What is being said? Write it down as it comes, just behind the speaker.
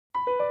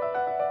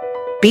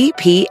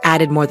BP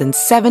added more than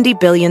 $70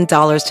 billion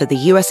to the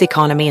U.S.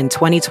 economy in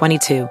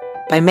 2022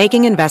 by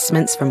making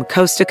investments from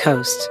coast to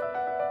coast.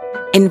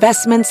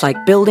 Investments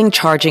like building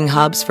charging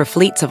hubs for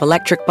fleets of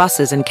electric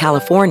buses in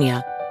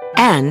California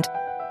and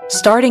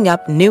starting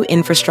up new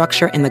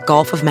infrastructure in the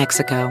Gulf of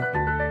Mexico.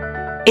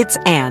 It's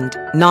and,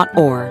 not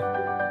or.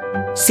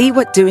 See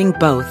what doing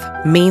both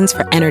means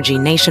for energy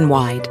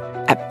nationwide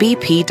at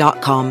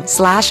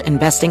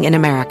bp.com/investing in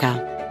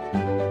America.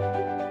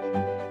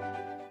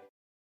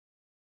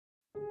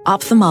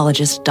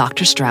 Ophthalmologist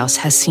Dr. Strauss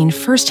has seen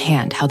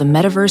firsthand how the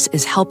metaverse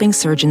is helping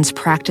surgeons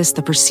practice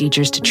the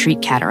procedures to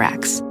treat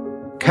cataracts.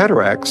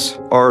 Cataracts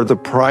are the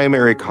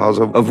primary cause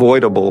of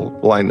avoidable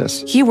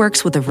blindness. He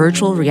works with a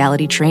virtual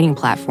reality training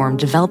platform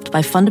developed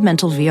by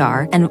Fundamental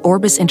VR and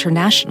Orbis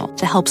International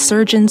to help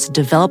surgeons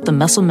develop the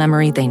muscle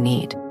memory they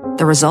need.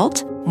 The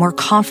result? More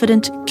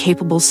confident,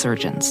 capable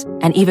surgeons.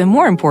 And even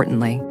more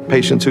importantly,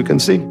 patients who can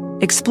see.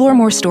 Explore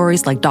more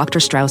stories like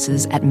Dr.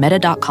 Strauss's at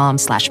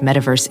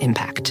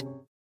meta.com/metaverseimpact.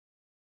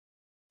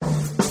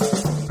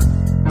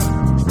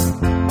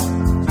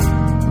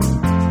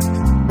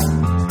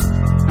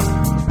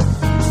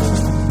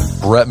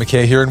 Brett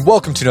McKay here, and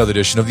welcome to another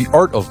edition of the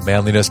Art of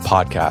Manliness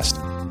podcast.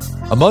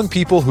 Among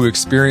people who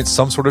experience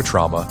some sort of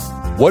trauma,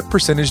 what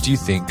percentage do you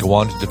think go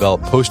on to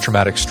develop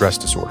post-traumatic stress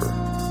disorder?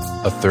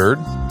 A third?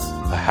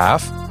 A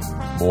half?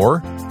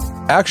 More?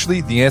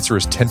 Actually, the answer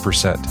is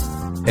 10%.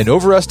 An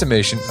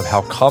overestimation of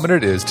how common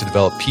it is to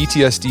develop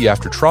PTSD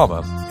after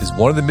trauma is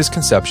one of the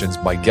misconceptions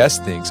my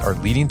guest thinks are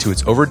leading to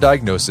its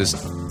overdiagnosis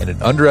and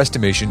an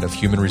underestimation of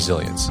human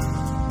resilience.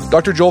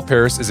 Dr. Joel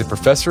Paris is a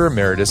professor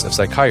emeritus of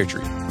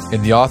psychiatry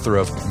and the author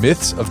of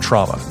Myths of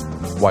Trauma: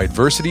 Why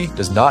Adversity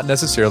Does Not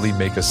Necessarily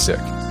Make Us Sick.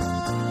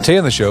 Today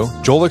on the show,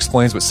 Joel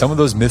explains what some of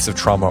those myths of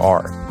trauma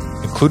are,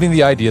 including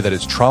the idea that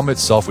it's trauma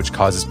itself which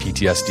causes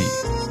PTSD.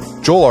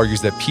 Joel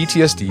argues that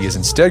PTSD is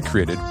instead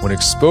created when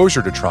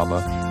exposure to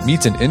trauma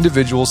meets an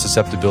individual's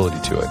susceptibility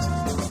to it.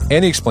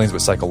 And he explains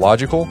what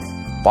psychological,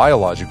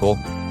 biological,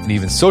 and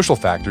even social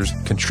factors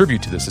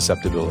contribute to this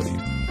susceptibility.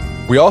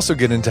 We also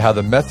get into how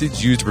the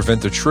methods used to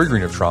prevent the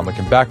triggering of trauma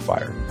can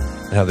backfire,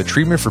 and how the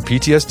treatment for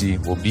PTSD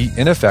will be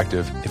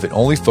ineffective if it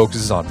only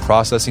focuses on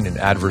processing an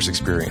adverse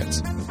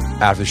experience.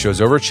 After the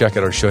show's over, check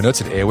out our show notes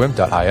at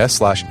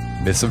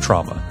aom.is/myths of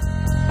trauma.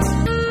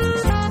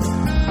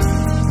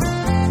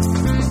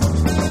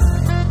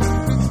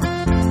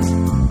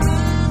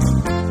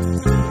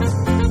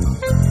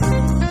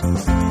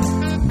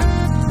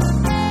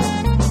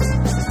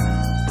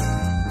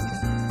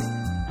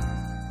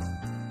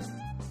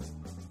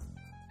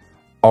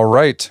 All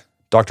right,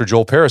 Dr.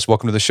 Joel Paris,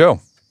 welcome to the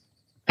show.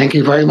 Thank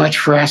you very much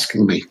for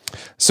asking me.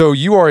 So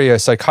you are a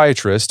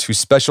psychiatrist who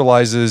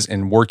specializes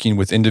in working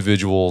with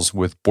individuals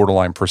with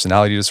borderline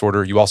personality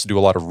disorder. You also do a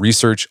lot of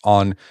research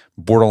on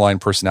borderline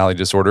personality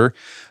disorder.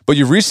 But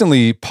you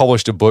recently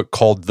published a book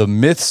called The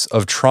Myths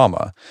of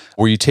Trauma,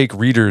 where you take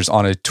readers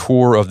on a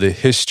tour of the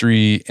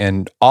history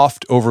and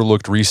oft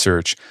overlooked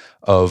research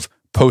of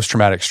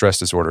post-traumatic stress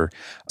disorder.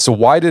 So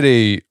why did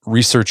a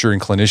researcher and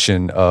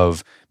clinician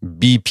of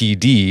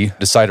BPD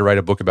decide to write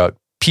a book about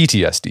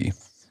PTSD?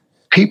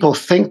 People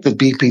think that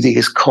BPD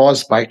is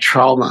caused by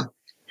trauma,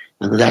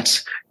 and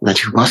that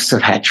you must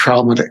have had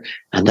trauma,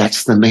 and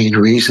that's the main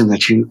reason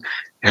that you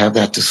have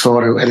that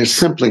disorder. And it's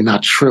simply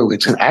not true.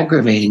 It's an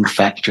aggravating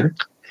factor,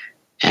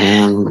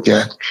 and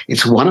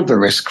it's one of the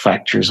risk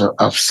factors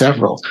of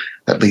several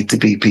that lead to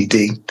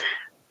BPD.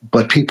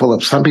 But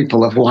some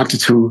people have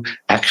wanted to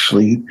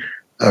actually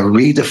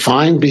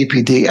redefine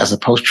BPD as a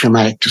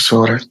post-traumatic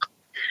disorder.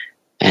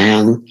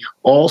 And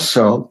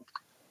also,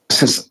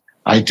 since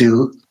I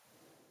do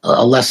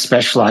a less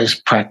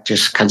specialized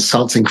practice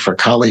consulting for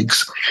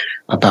colleagues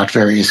about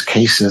various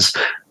cases,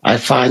 I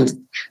find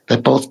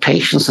that both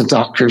patients and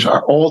doctors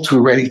are all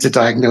too ready to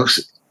diagnose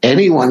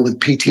anyone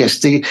with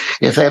PTSD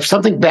if they have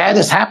something bad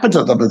has happened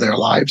to them in their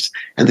lives.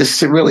 And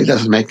this really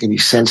doesn't make any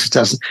sense.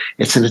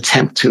 It's an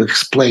attempt to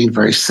explain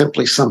very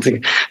simply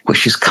something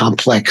which is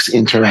complex,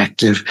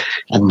 interactive,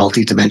 and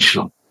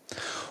multidimensional.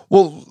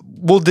 Well,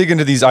 we'll dig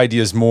into these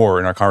ideas more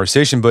in our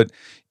conversation, but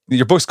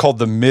your book's called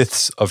The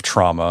Myths of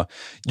Trauma.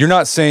 You're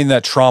not saying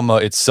that trauma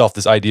itself,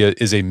 this idea,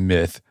 is a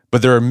myth,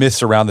 but there are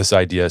myths around this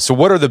idea. So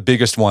what are the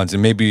biggest ones?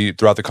 And maybe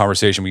throughout the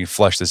conversation, we can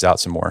flesh this out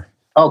some more.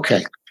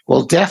 Okay.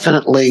 Well,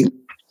 definitely,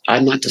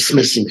 I'm not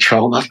dismissing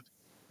trauma.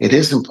 It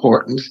is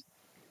important.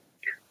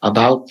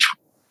 About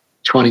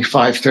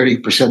 25,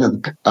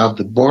 30% of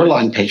the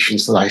borderline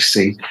patients that I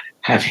see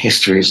have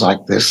histories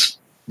like this,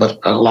 but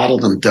a lot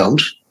of them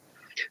don't.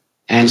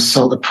 And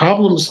so the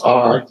problems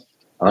are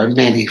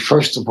many.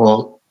 First of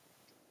all,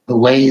 the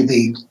way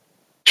the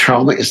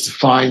trauma is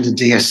defined in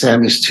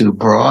DSM is too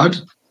broad.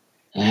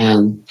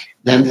 And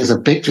then there's a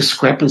big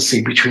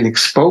discrepancy between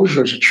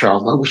exposure to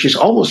trauma, which is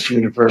almost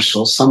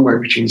universal, somewhere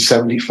between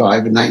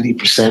 75 and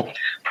 90%,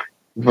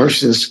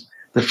 versus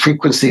the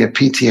frequency of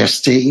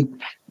PTSD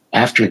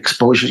after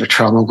exposure to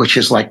trauma, which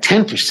is like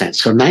 10%.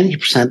 So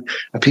 90%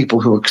 of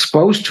people who are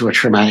exposed to a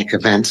traumatic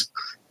event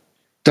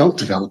don't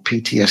develop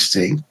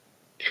PTSD.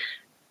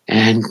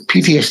 And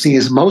PTSD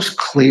is most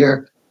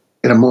clear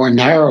in a more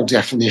narrow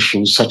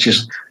definition, such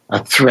as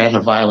a threat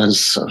of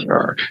violence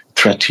or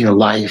threat to your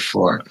life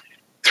or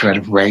threat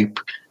of rape.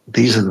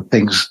 These are the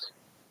things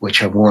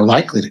which are more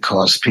likely to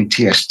cause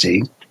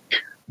PTSD.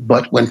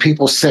 But when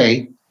people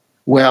say,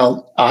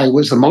 well, I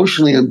was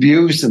emotionally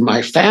abused in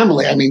my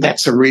family, I mean,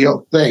 that's a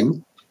real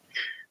thing,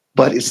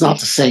 but it's not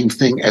the same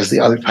thing as the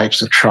other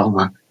types of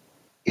trauma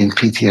in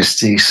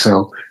PTSD.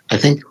 So I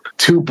think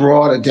too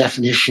broad a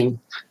definition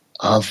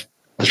of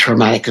the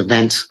traumatic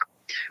event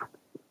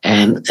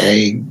and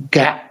a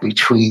gap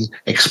between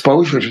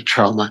exposure to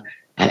trauma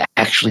and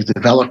actually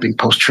developing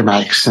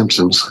post-traumatic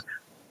symptoms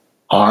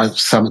are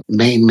some of the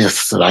main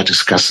myths that I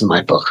discuss in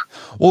my book.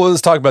 Well,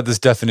 let's talk about this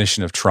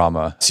definition of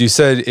trauma. So you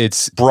said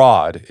it's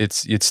broad.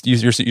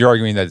 You're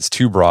arguing that it's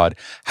too broad.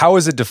 How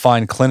is it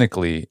defined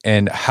clinically,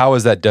 and how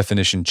has that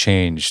definition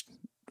changed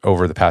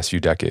over the past few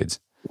decades?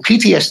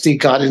 PTSD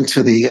got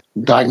into the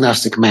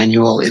diagnostic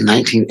manual in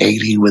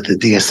 1980 with the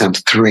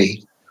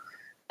DSM-3,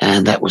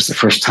 and that was the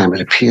first time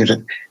it appeared.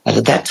 And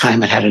at that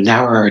time, it had a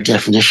narrower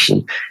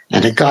definition,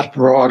 and it got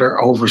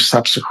broader over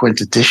subsequent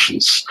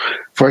editions.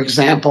 For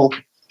example,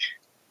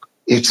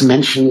 it's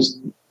mentioned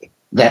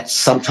that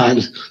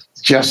sometimes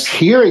just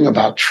hearing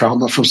about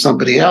trauma from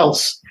somebody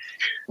else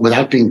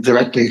without being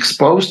directly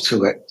exposed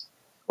to it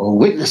or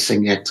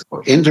witnessing it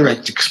or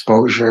indirect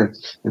exposure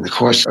in the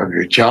course of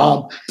your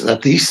job,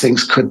 that these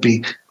things could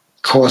be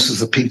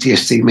causes of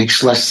PTSD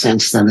makes less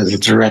sense than as a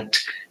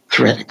direct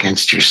threat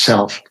against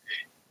yourself.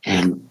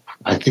 And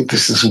I think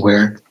this is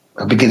where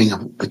the beginning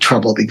of the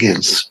trouble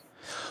begins.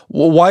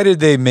 Well, why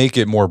did they make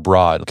it more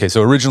broad? Okay,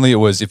 so originally it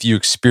was if you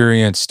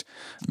experienced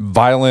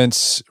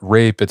violence,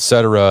 rape,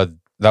 etc.,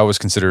 that was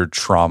considered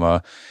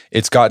trauma.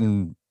 It's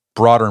gotten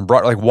broader and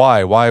broader. Like,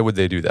 why? Why would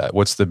they do that?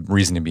 What's the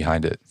reasoning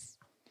behind it?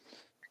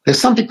 There's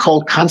something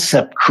called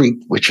concept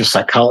creep, which a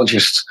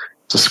psychologist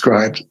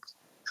described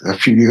a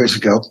few years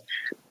ago.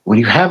 When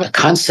you have a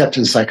concept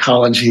in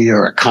psychology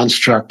or a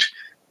construct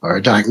or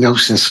a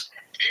diagnosis,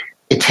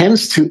 it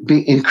tends to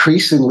be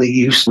increasingly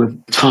used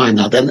with time.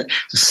 Now, then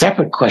the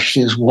separate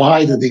question is,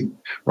 why did the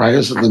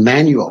writers of the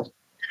manual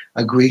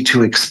agree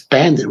to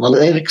expand it? Well,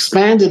 they've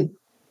expanded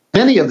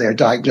many of their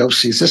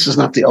diagnoses. This is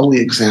not the only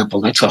example.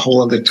 That's a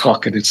whole other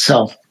talk in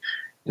itself,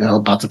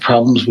 about the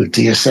problems with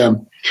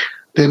DSM.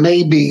 There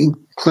may be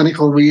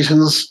clinical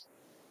reasons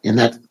in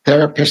that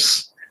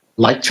therapists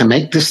like to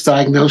make this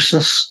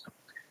diagnosis,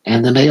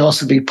 and there may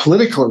also be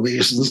political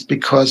reasons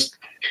because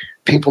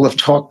people have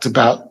talked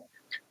about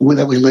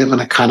whether we live in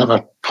a kind of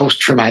a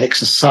post-traumatic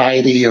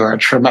society or a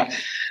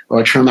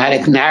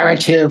traumatic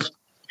narrative,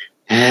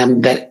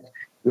 and that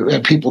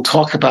people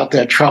talk about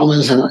their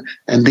traumas.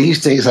 And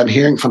these days I'm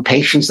hearing from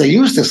patients, they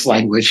use this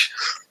language,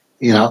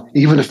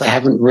 even if they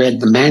haven't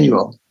read the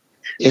manual.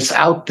 It's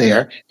out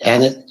there,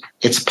 and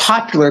it's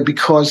popular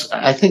because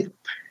I think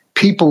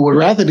people would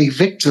rather be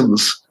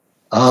victims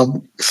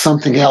of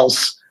something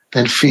else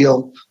than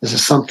feel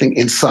there's something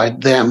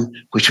inside them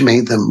which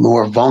made them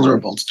more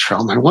vulnerable to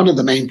trauma. And one of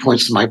the main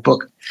points in my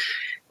book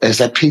is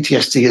that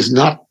PTSD is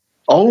not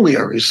only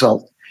a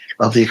result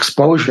of the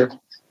exposure,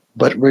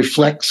 but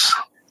reflects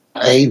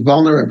a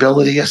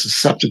vulnerability, a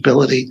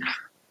susceptibility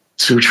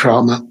to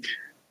trauma,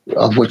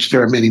 of which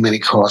there are many, many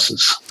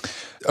causes.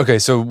 Okay,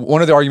 so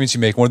one of the arguments you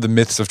make, one of the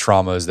myths of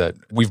trauma is that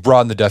we've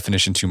broadened the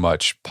definition too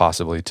much,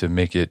 possibly, to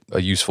make it a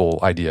useful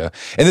idea.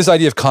 And this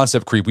idea of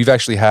concept creep, we've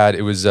actually had,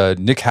 it was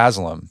Nick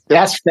Haslam.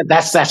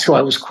 That's who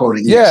I was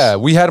quoting. Yeah, yes.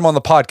 We had him on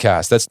the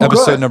podcast. That's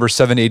episode number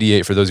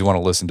 788 for those who want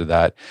to listen to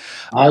that.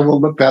 I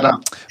will look that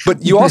up.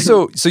 But you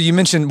also, so you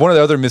mentioned one of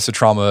the other myths of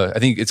trauma, I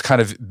think it's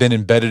kind of been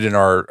embedded in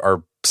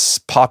our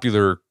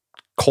popular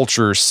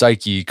culture,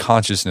 psyche,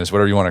 consciousness,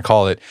 whatever you want to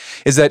call it,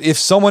 is that if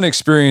someone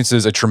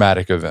experiences a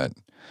traumatic event,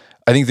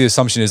 I think the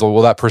assumption is, well,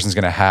 that person's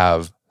going to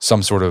have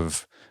some sort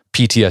of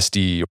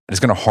PTSD. It's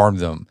going to harm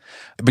them.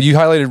 But you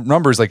highlighted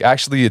numbers like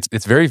actually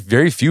it's very,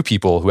 very few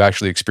people who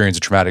actually experience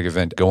a traumatic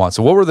event go on.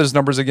 So what were those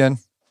numbers again?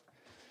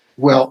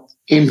 Well,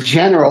 in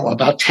general,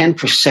 about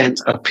 10%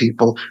 of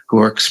people who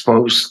are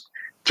exposed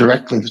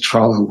directly to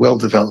trauma will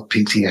develop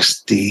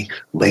PTSD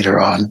later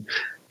on.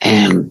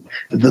 And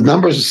the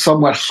numbers are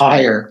somewhat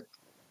higher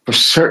for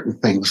certain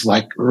things,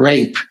 like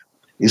rape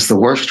is the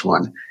worst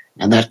one.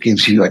 And that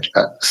gives you a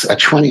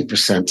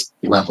 20%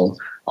 level,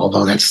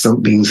 although that still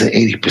means that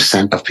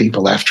 80% of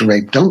people after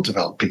rape don't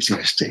develop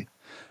PTSD.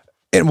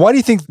 And why do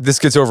you think this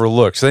gets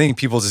overlooked? So I think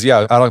people just,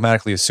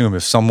 automatically assume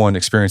if someone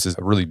experiences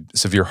a really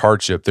severe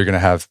hardship, they're going to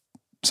have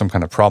some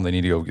kind of problem. They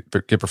need to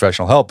go get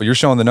professional help. But you're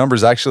showing the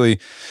numbers actually,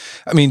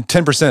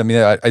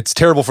 10%. It's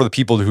terrible for the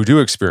people who do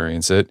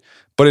experience it,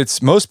 but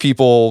it's most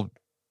people,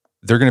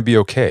 they're going to be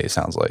okay, it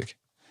sounds like.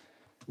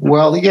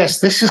 Well,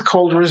 yes, this is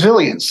called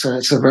resilience, and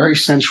it's a very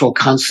central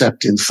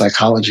concept in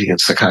psychology and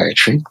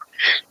psychiatry.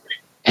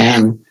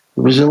 And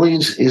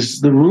resilience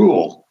is the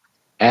rule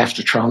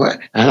after trauma.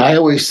 And I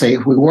always say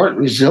if we weren't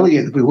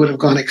resilient, we would have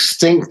gone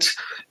extinct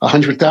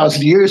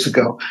 100,000 years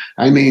ago.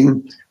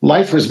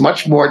 Life was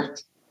much more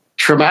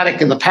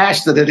traumatic in the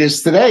past than it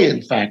is today,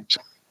 in fact.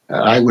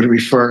 I would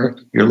refer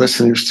your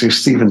listeners to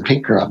Steven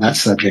Pinker on that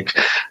subject.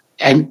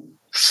 And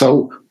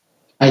so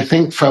I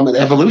think from an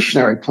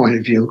evolutionary point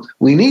of view,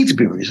 we need to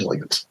be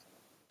resilient.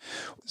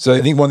 So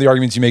I think one of the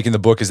arguments you make in the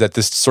book is that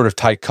this sort of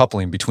tight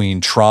coupling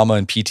between trauma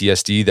and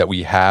PTSD that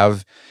we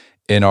have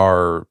in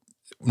our,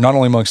 not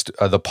only amongst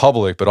the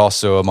public, but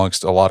also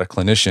amongst a lot of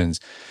clinicians,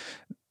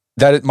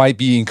 that it might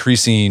be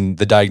increasing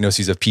the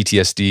diagnoses of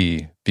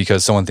PTSD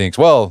because someone thinks,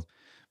 well,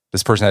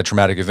 this person had a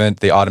traumatic event,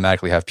 they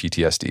automatically have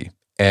PTSD.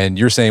 And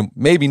you're saying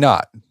maybe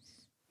not.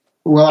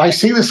 Well, I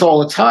see this all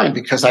the time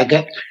because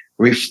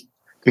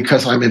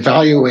because I'm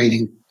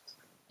evaluating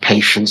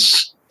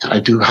patients. I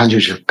do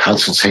hundreds of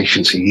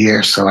consultations a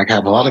year, so I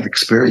have a lot of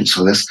experience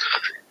with this.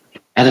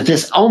 And if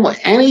there's almost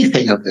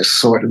anything of this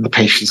sort in the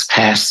patient's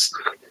past,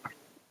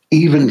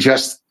 even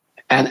just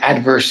an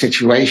adverse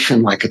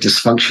situation like a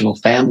dysfunctional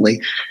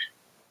family,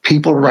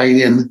 people write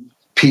in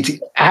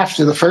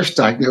after the first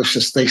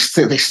diagnosis, they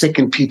stick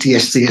in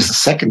PTSD as the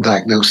second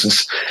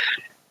diagnosis.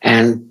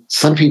 And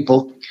some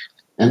people,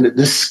 and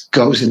this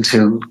goes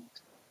into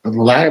the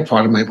latter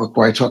part of my book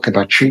where I talk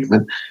about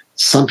treatment,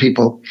 some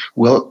people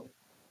will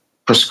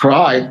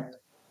prescribe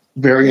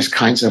various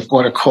kinds of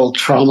what are called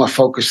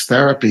trauma-focused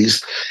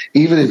therapies,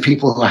 even in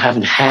people who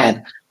haven't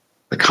had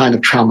the kind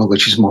of trauma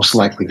which is most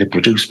likely to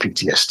produce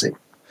PTSD.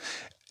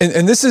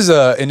 And this is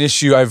an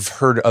issue I've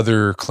heard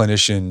other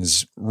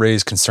clinicians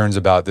raise concerns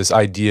about, this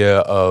idea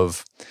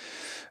of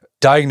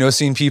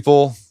diagnosing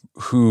people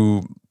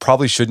who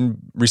probably shouldn't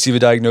receive a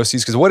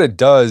diagnosis, because what it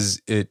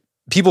does,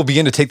 people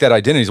begin to take that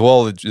identity as,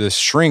 well, this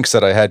shrinks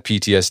that I had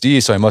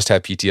PTSD, so I must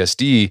have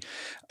PTSD,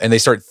 and they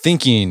start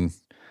thinking,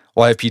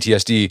 well, I have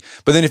PTSD.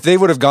 But then if they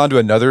would have gone to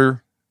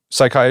another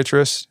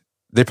psychiatrist,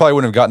 they probably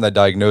wouldn't have gotten that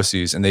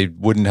diagnosis, and they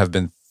wouldn't have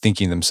been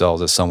thinking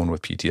themselves as someone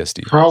with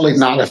PTSD. Probably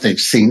not if they've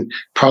seen,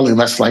 probably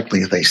less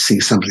likely if they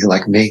see somebody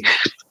like me.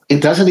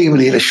 It doesn't even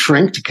need a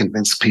shrink to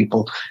convince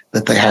people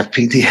that they have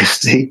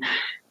PTSD.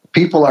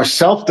 People are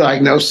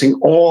self-diagnosing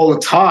all the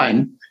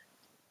time.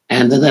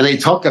 And then they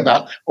talk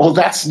about, oh,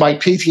 that's my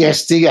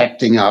PTSD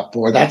acting up,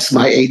 or that's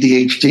my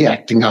ADHD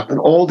acting up. And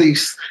all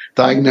these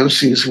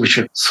diagnoses, which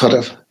are sort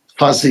of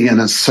fuzzy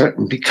and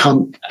uncertain,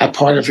 become a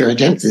part of your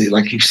identity.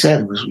 Like you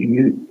said,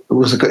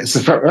 it's a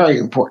very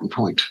important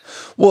point.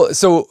 Well,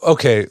 so,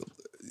 okay.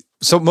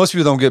 So most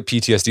people don't get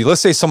PTSD.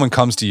 Let's say someone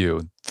comes to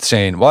you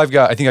saying, well,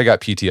 I think I got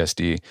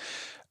PTSD.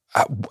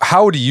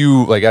 How do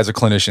you, like as a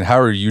clinician, how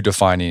are you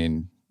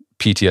defining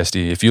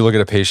PTSD? If you look at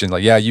a patient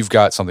like, yeah, you've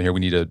got something here, we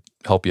need to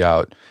help you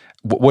out.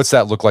 What's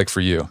that look like for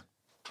you?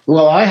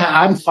 Well,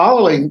 I'm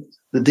following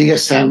the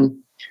DSM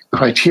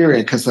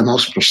criteria because they're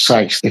most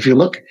precise. If you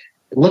look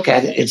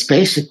at it, it's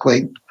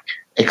basically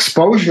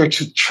exposure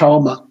to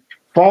trauma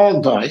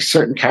followed by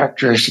certain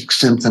characteristic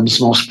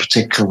symptoms, most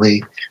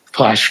particularly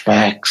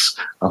flashbacks,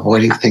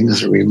 avoiding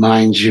things that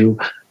remind you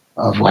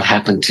of what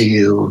happened to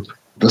you,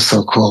 the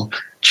so-called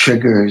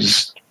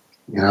triggers,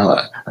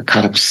 a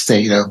kind of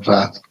state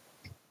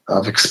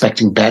of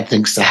expecting bad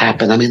things to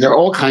happen. I mean, there are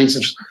all kinds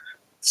of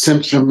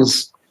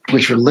symptoms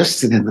which are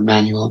listed in the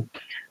manual,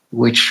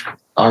 which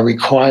are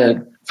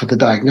required for the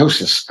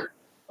diagnosis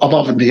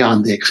above and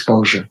beyond the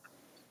exposure.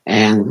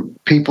 And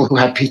people who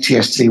have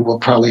PTSD will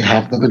probably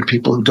have them, and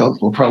people who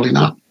don't will probably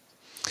not.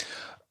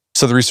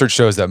 So the research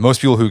shows that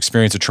most people who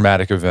experience a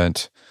traumatic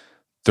event,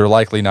 they're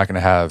likely not going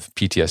to have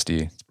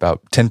PTSD. It's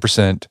about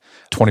 10%,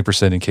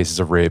 20% in cases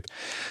of rape.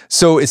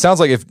 So it sounds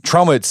like if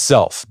trauma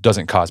itself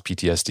doesn't cause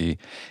PTSD,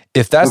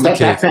 if that's the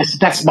case...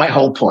 That's my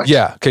whole point.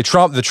 Yeah. Okay.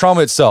 The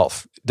trauma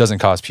itself doesn't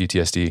cause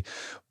PTSD,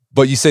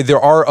 but you say there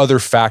are other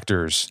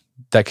factors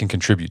that can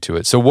contribute to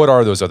it. So what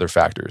are those other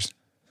factors?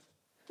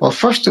 Well,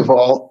 first of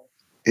all,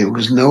 it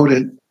was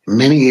noted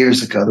many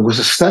years ago, there was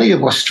a study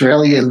of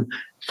Australian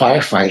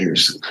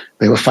firefighters.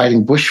 They were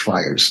fighting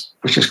bushfires,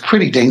 which is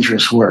pretty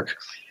dangerous work.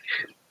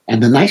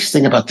 And the nice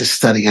thing about this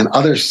study, and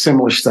other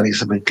similar studies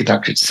have been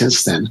conducted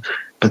since then,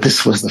 but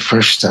this was the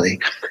first study,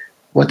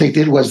 what they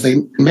did was they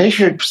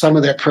measured some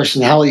of their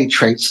personality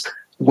traits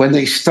when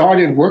they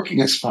started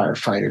working as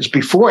firefighters,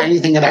 before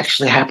anything had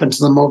actually happened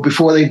to them or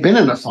before they'd been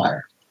in a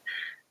fire.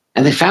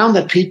 And they found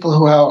that people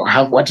who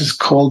have what is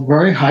called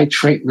very high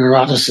trait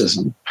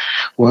neuroticism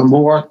were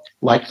more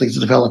likely to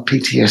develop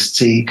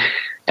PTSD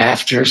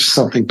after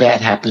something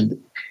bad happened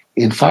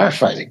in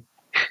firefighting.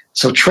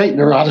 So trait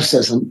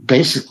neuroticism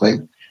basically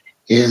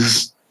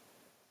is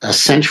a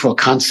central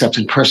concept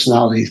in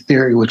personality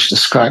theory, which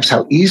describes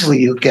how easily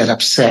you get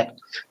upset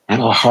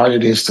and how hard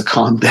it is to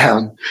calm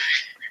down.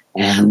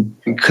 And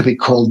it could be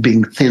called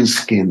being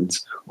thin-skinned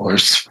or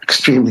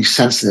extremely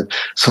sensitive.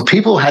 So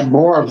people who had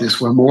more of this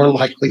were more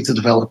likely to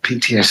develop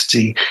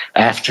PTSD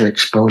after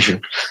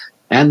exposure.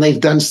 And they've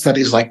done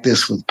studies like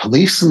this with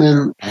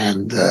policemen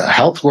and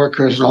health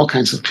workers and all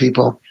kinds of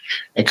people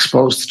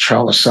exposed to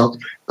trauma. So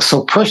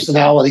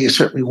personality is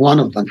certainly one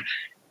of them.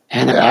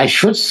 And I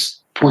should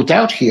point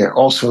out here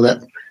also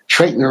that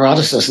trait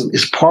neuroticism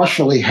is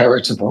partially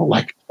heritable,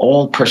 like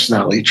all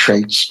personality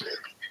traits.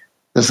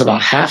 There's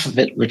about half of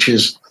it which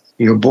is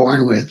you're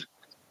born with,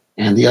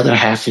 and the other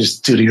half is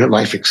due to your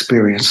life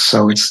experience.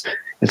 So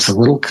It's a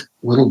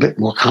little bit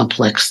more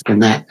complex than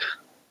that.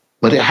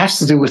 But it has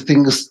to do with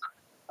things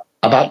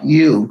about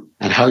you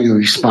and how you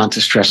respond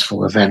to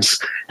stressful events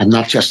and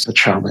not just the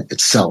trauma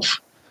itself.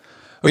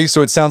 Okay,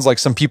 so it sounds like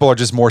some people are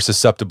just more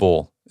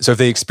susceptible. So if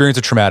they experience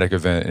a traumatic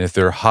event and if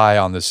they're high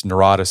on this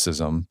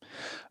neuroticism,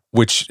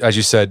 which, as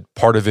you said,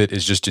 part of it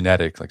is just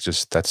genetic, like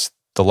just that's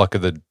the luck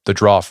of the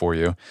draw for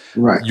you,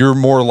 right? You're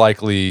more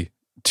likely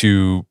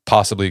to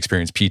possibly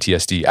experience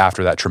PTSD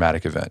after that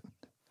traumatic event.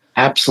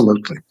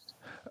 Absolutely.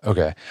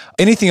 Okay.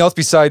 Anything else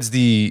besides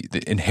the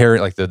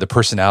inherent, like the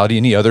personality?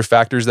 Any other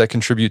factors that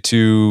contribute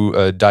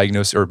to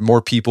diagnosis or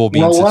more people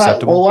being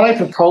susceptible? What I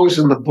propose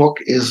in the book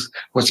is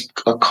what's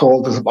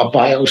called a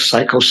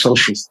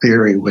biopsychosocial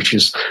theory, which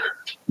has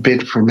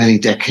been for many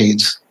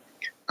decades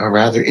a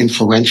rather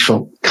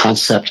influential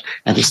concept.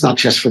 And it's not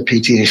just for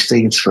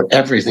PTSD, it's for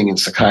everything in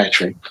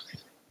psychiatry.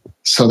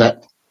 So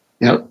that,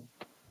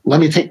 let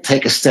me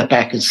take a step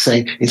back and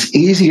say it's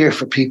easier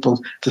for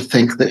people to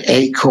think that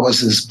A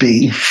causes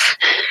B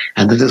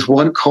and that there's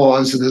one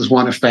cause and there's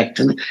one effect.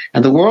 And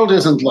the world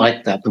isn't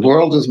like that. The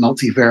world is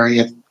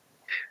multivariate.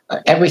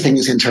 Everything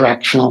is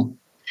interactional.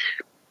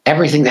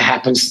 Everything that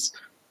happens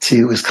to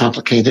you is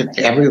complicated.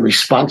 Every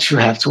response you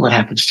have to what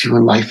happens to you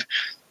in life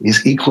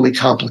is equally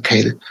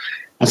complicated.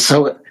 And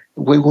so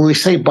when we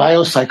say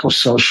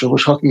biopsychosocial, we're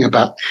talking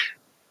about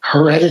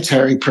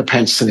hereditary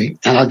propensity.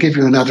 And I'll give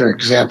you another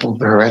example of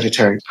the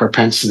hereditary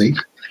propensity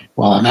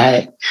while I'm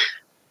at it.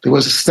 There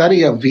was a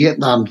study of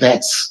Vietnam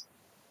vets,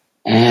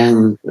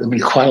 and there have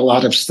been quite a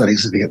lot of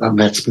studies of Vietnam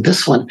vets, but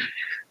this one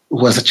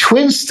was a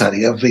twin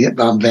study of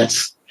Vietnam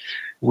vets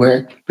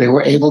where they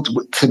were able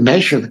to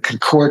measure the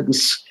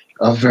concordance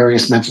of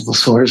various mental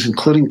disorders,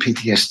 including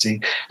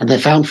PTSD. And they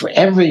found for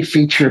every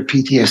feature of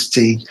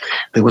PTSD,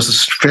 there was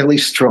a fairly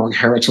strong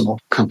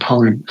heritable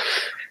component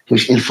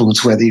which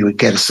influence whether you would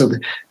get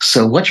it.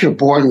 So what you're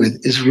born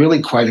with is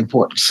really quite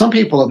important. Some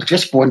people are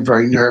just born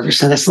very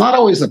nervous, and it's not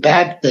always a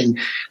bad thing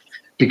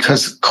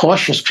because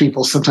cautious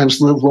people sometimes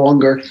live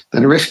longer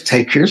than risk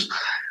takers,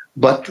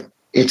 but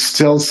it's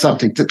still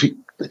something to be.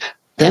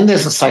 Then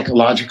there's a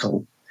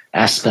psychological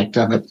aspect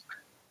of it,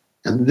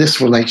 and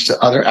this relates to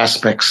other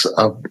aspects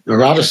of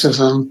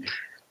neuroticism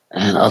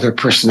and other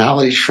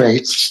personality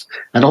traits,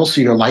 and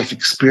also your life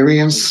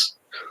experience.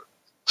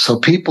 So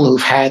people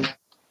who've had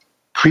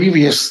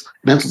previous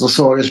mental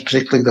disorders,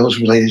 particularly those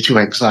related to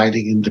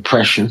anxiety and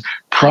depression,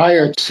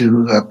 prior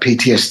to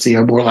PTSD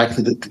are more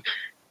likely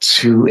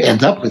to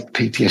end up with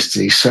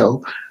PTSD.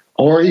 So,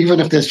 or even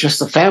if there's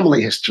just a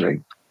family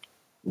history,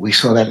 we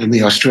saw that in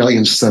the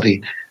Australian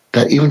study,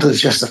 that even if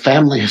there's just a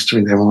family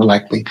history, they're more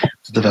likely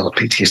to develop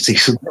PTSD.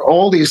 So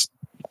all these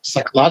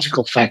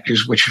psychological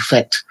factors which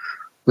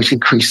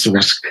increase the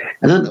risk.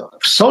 And then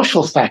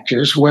social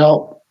factors,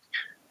 well,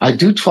 I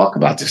do talk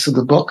about this in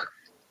the book,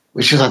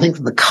 which is, I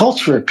think, the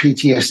culture of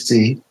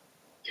PTSD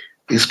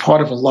is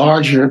part of a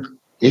larger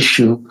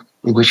issue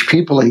in which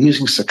people are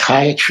using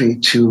psychiatry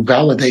to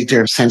validate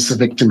their sense of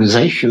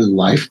victimization in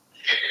life.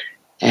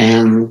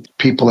 And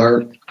people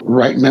are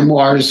writing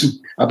memoirs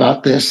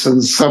about this,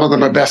 and some of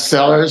them are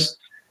bestsellers.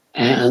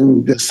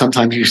 And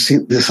sometimes you see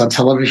this on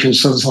television.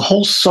 So there's a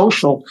whole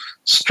social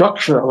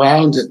structure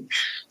around it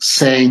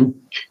saying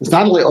it's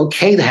not only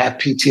okay to have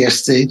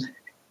PTSD,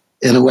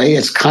 in a way,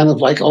 it's kind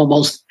of like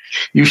almost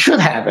you should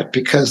have it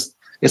because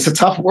it's a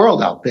tough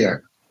world out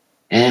there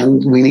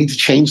and we need to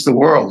change the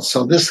world.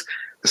 So this,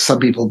 some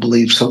people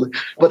believe. So,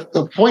 but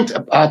the point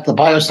about the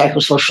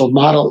biopsychosocial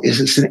model is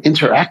it's an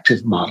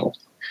interactive model.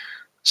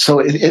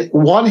 So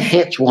one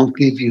hit won't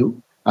give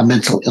you a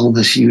mental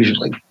illness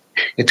usually.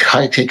 It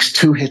takes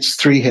 2 hits,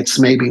 3 hits,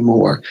 maybe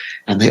more,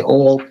 and they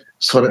all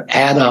sort of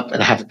add up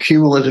and have a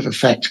cumulative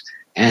effect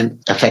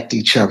and affect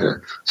each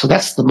other. So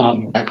that's the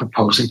model I'm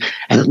proposing.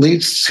 And it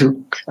leads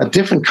to a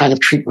different kind of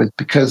treatment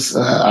because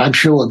I'm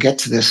sure we'll get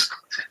to this.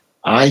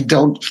 I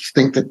don't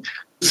think that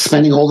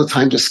spending all the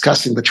time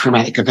discussing the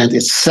traumatic event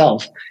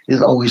itself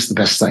is always the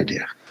best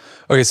idea.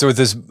 Okay, so with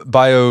this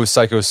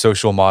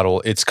biopsychosocial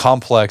model, it's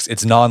complex,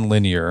 it's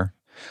nonlinear.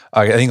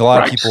 I think a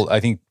lot of people, I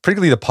think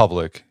particularly the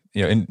public,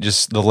 and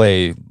just the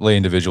lay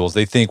individuals,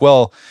 they think,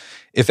 well,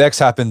 if X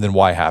happened, then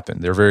Y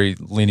happened. They're very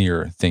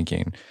linear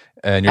thinking.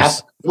 And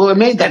well, it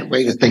made that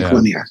way to think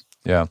linear.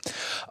 Yeah.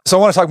 So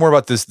I want to talk more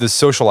about this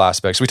social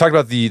aspect. So we talked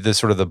about the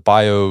sort of the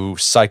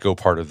biopsycho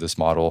part of this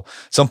model.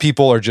 Some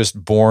people are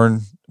just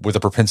born with a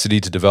propensity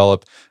to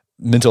develop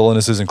mental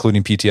illnesses,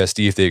 including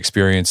PTSD, if they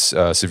experience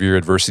severe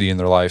adversity in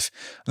their life.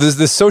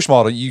 This social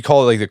model, you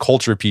call it like the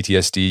culture of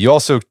PTSD. You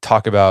also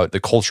talk about the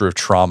culture of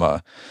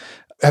trauma.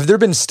 Have there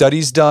been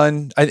studies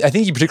done? I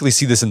think you particularly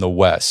see this in the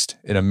West,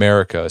 in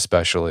America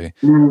especially.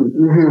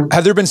 Mm-hmm.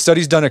 Have there been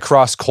studies done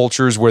across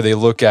cultures where they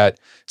look at,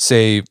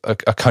 say,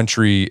 a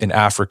country in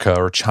Africa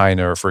or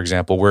China, for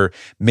example, where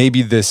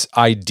maybe this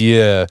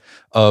idea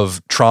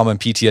of trauma and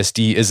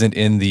PTSD isn't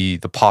in the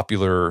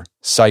popular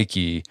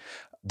psyche?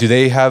 Do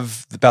they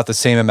have about the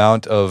same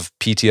amount of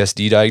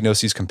PTSD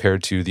diagnoses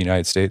compared to the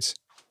United States?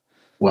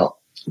 Well,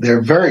 there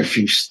are very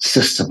few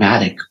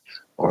systematic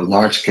or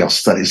large-scale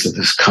studies of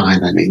this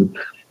kind. I mean,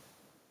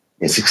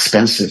 it's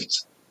expensive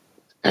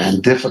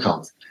and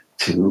difficult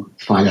to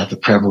find out the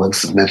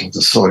prevalence of mental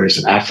disorders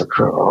in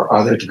Africa or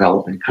other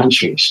developing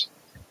countries.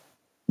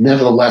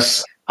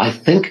 Nevertheless, I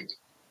think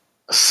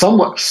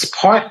somewhat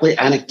partly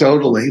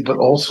anecdotally, but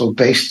also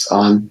based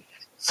on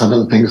some of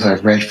the things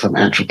I've read from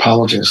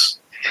anthropologists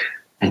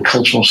and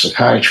cultural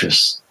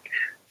psychiatrists,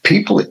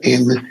 people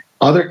in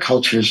other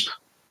cultures,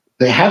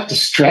 they have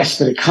distress,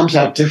 but it comes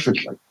out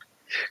differently.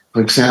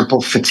 For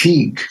example,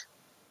 fatigue.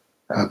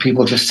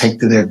 People just take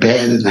to their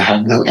bed and they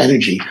have no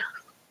energy.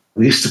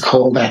 We used to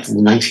call that in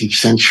the 19th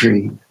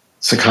century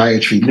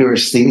psychiatry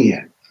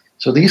neurasthenia.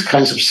 So these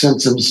kinds of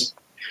symptoms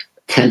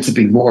tend to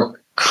be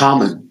more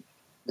common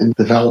in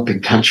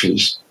developing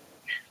countries.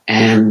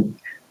 And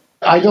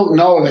I don't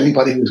know of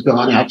anybody who's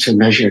gone out to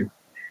measure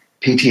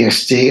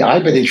PTSD.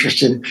 I've been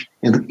interested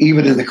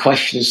even in the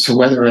question as to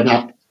whether or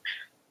not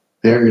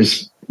there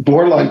is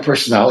borderline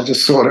personality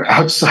disorder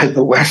outside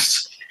the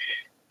West.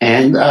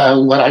 And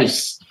what I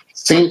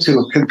seem to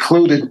have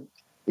concluded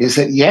is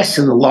that yes,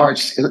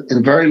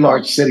 in very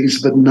large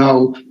cities, but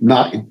no,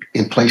 not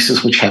in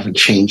places which haven't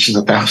changed in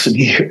 1,000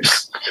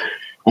 years.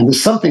 And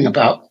there's something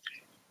about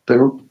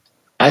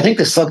I think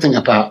there's something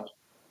about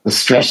the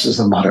stresses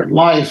of modern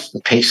life, the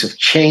pace of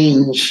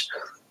change.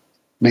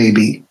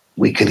 Maybe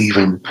we could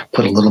even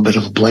put a little bit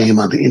of blame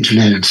on the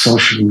internet and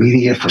social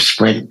media for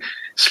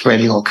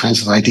spreading all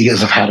kinds of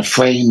ideas of how to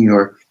frame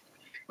your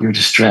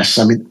distress.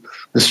 I mean,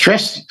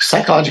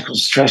 psychological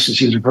stress is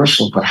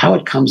universal, but how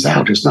it comes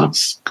out is not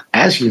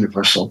as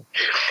universal.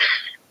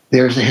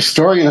 There's a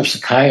historian of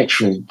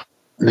psychiatry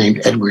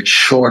named Edward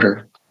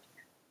Shorter,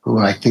 who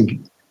I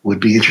think would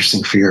be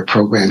interesting for your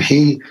program.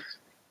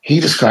 He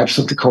describes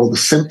something called the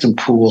symptom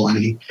pool,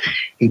 and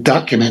he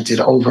documented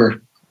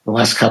over the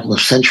last couple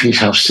of centuries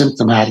how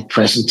symptomatic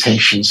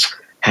presentations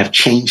have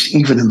changed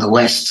even in the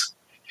West.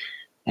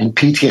 And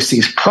PTSD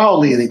is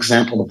probably an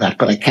example of that,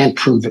 but I can't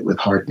prove it with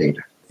hard data.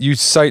 You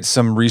cite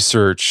some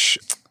research,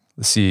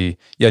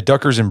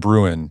 Duckers and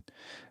Bruin.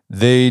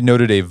 They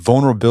noted a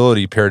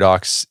vulnerability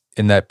paradox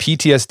in that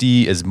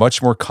PTSD is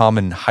much more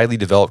common in highly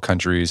developed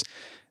countries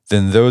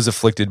than those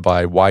afflicted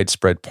by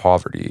widespread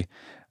poverty.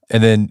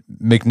 And then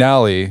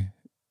McNally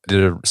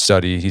did a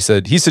study. He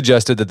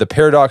suggested that the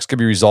paradox could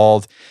be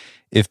resolved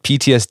if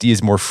PTSD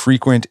is more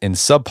frequent in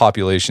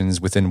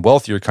subpopulations within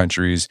wealthier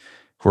countries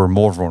who are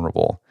more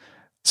vulnerable.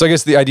 So I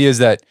guess the idea is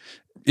that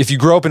if you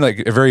grow up in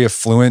like a very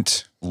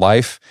affluent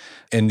life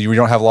and you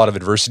don't have a lot of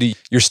adversity,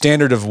 your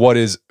standard of what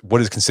is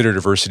considered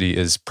adversity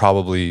is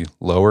probably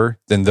lower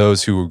than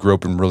those who grew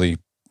up in really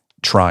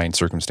trying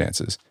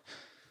circumstances.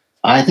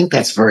 I think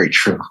that's very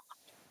true.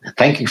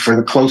 Thank you for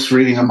the close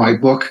reading of my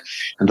book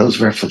and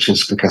those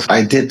references, because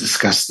I did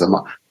discuss them,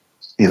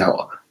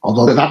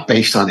 although they're not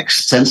based on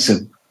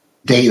extensive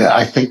data.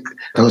 I think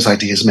those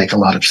ideas make a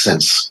lot of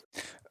sense.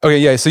 Okay,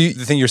 yeah. So the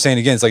thing you're saying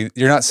again is like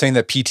you're not saying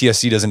that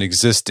PTSD doesn't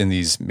exist in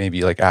these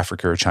maybe like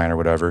Africa or China or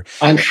whatever.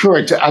 I'm sure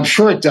it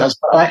does,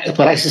 but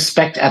I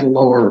suspect at a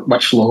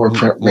much lower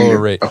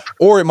rate,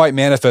 or it might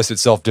manifest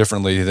itself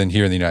differently than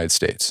here in the United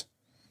States.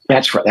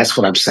 That's right. That's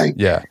what I'm saying.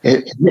 Yeah,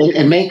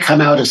 it may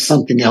come out as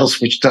something else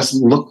which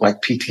doesn't look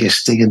like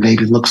PTSD and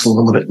maybe looks a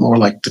little bit more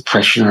like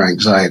depression or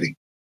anxiety.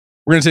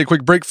 We're going to take a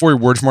quick break for a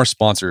word from our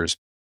sponsors.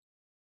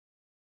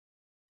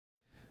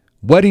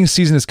 Wedding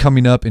season is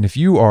coming up, and if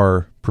you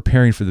are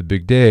preparing for the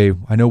big day,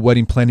 I know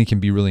wedding planning can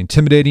be really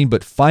intimidating,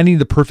 but finding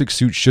the perfect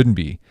suit shouldn't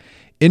be.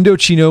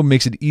 Indochino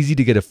makes it easy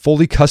to get a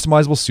fully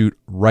customizable suit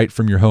right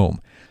from your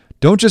home.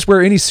 Don't just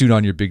wear any suit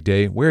on your big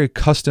day, wear a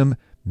custom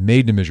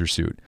made-to-measure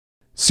suit.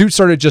 Suits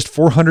start at just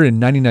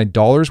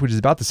 $499, which is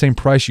about the same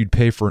price you'd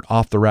pay for an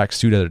off-the-rack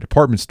suit at a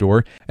department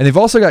store, and they've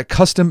also got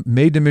custom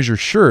made-to-measure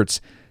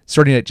shirts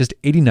starting at just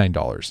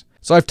 $89.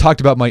 So I've talked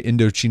about my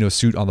Indochino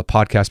suit on the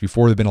podcast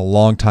before. They've been a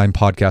long-time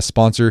podcast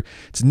sponsor.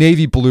 It's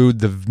navy blue.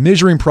 The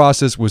measuring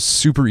process was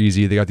super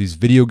easy. They got these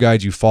video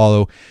guides you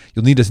follow.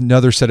 You'll need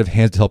another set of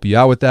hands to help you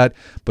out with that.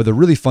 But the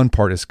really fun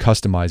part is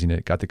customizing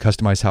it. Got to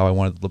customize how I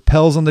wanted the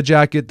lapels on the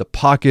jacket, the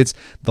pockets,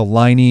 the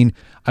lining.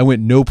 I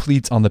went no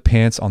pleats on the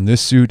pants on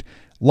this suit.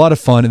 A lot of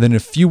fun. And then in a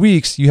few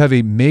weeks, you have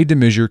a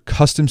made-to-measure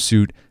custom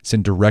suit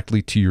sent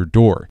directly to your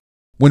door.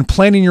 When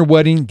planning your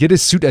wedding, get a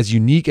suit as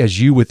unique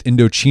as you with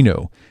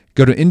Indochino.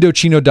 Go to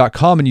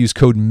Indochino.com and use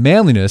code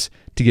manliness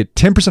to get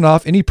 10%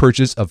 off any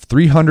purchase of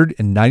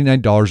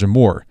 $399 or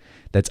more.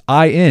 That's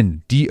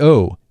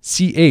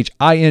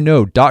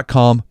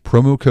INDOCHINO.com,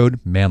 promo code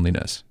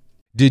manliness.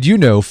 Did you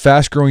know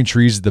Fast Growing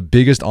Trees is the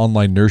biggest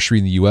online nursery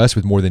in the U.S.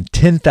 with more than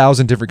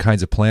 10,000 different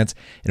kinds of plants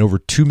and over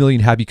 2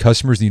 million happy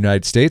customers in the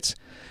United States?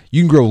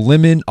 You can grow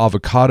lemon,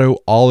 avocado,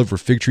 olive, or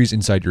fig trees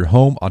inside your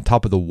home on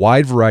top of the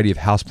wide variety of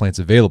houseplants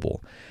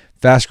available.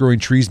 Fast Growing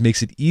Trees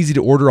makes it easy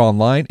to order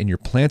online, and your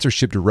plants are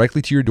shipped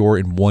directly to your door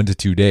in 1 to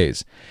 2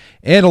 days.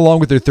 And along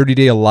with their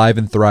 30-day Alive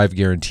and Thrive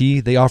guarantee,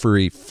 they offer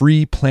a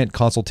free plant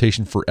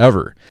consultation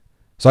forever.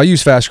 So I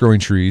use Fast Growing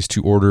Trees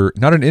to order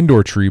not an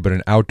indoor tree, but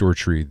an outdoor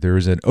tree. There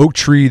is an oak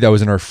tree that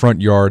was in our front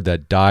yard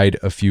that died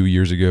a few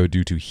years ago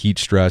due to heat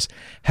stress.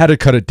 Had to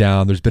cut it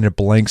down. There's been a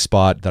blank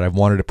spot that I've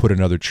wanted to put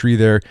another tree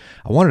there.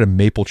 I wanted a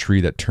maple tree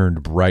that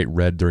turned bright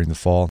red during the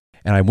fall.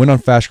 And I went on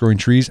Fast Growing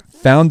Trees,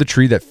 found the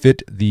tree that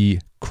fit the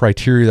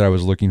criteria that I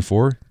was looking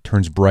for.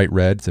 Turns bright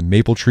red. It's a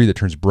maple tree that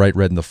turns bright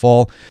red in the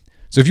fall.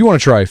 So if you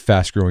want to try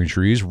Fast Growing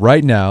Trees,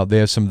 right now they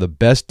have some of the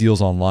best deals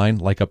online,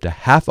 like up to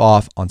half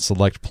off on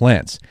select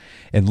plants.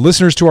 And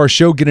listeners to our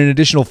show get an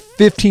additional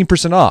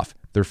 15% off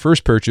their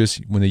first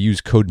purchase when they use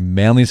code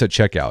manliness at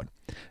checkout.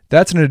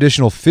 That's an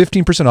additional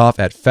 15% off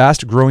at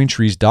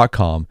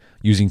fastgrowingtrees.com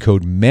using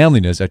code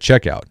manliness at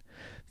checkout.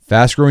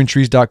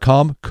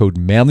 Fastgrowingtrees.com, code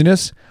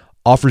manliness.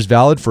 Offers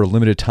valid for a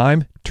limited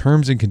time.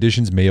 Terms and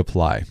conditions may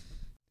apply.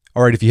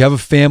 All right, if you have a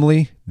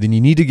family, then you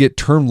need to get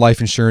term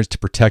life insurance to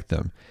protect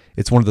them.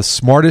 It's one of the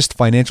smartest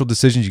financial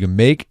decisions you can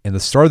make, and the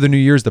start of the new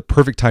year is the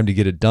perfect time to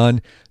get it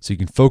done so you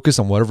can focus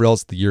on whatever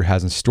else the year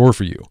has in store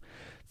for you.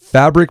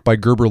 Fabric by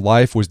Gerber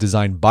Life was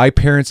designed by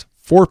parents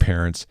for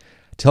parents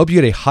to help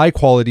you get a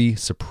high-quality,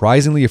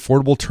 surprisingly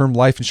affordable term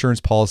life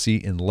insurance policy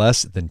in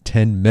less than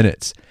 10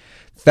 minutes.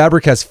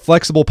 Fabric has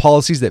flexible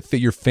policies that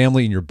fit your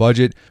family and your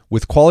budget,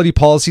 with quality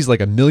policies like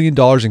 $1 million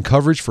in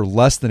coverage for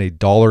less than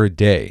 $1 a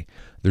day.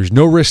 There's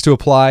no risk to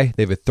apply.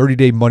 They have a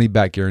 30-day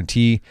money-back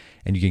guarantee,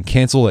 and you can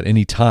cancel at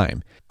any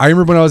time. I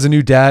remember when I was a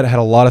new dad, I had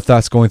a lot of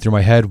thoughts going through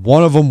my head.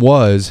 One of them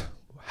was,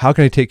 how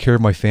can I take care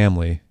of my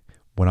family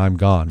when I'm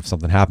gone if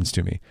something happens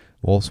to me?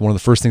 Well, so one of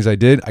the first things I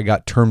did, I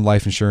got term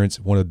life insurance,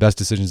 one of the best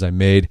decisions I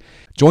made.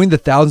 Join the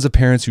thousands of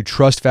parents who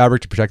trust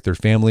Fabric to protect their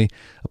family.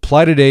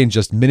 Apply today in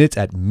just minutes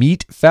at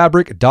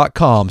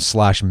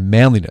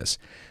meetfabric.com/manliness.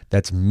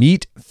 That's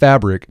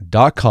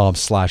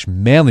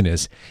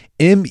meetfabric.com/manliness,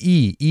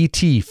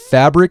 MEET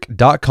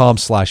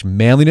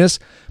fabric.com/manliness.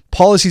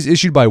 Policies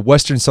issued by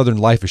Western Southern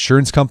Life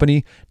Assurance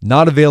Company,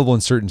 not available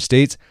in certain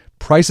states.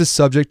 Prices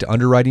subject to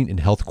underwriting and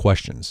health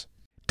questions.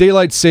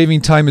 Daylight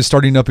saving time is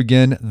starting up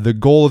again. The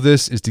goal of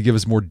this is to give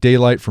us more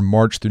daylight from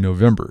March through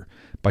November.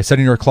 By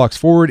setting our clocks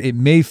forward, it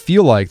may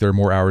feel like there are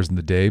more hours in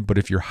the day, but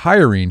if you're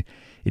hiring,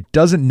 it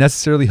doesn't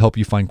necessarily help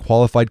you find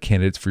qualified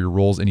candidates for your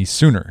roles any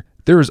sooner.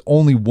 There is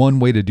only one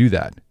way to do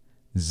that: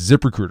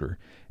 ZipRecruiter.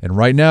 And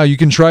right now you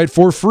can try it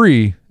for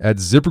free at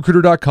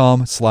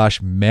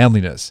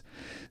ZipRecruiter.com/manliness.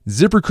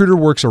 ZipRecruiter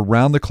works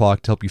around the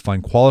clock to help you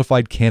find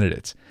qualified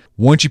candidates.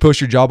 Once you post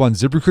your job on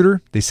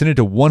ZipRecruiter, they send it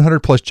to 100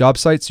 plus job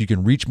sites so you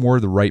can reach more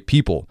of the right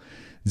people.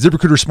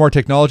 ZipRecruiter's smart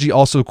technology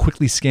also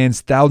quickly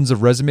scans thousands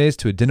of resumes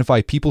to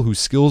identify people whose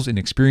skills and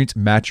experience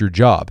match your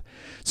job.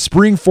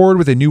 Spring forward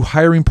with a new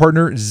hiring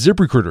partner,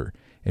 ZipRecruiter,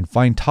 and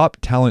find top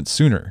talent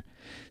sooner.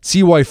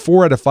 See why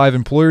 4 out of 5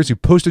 employers who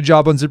post a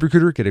job on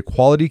ZipRecruiter get a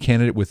quality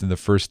candidate within the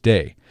first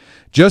day.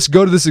 Just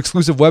go to this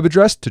exclusive web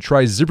address to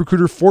try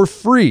ZipRecruiter for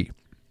free.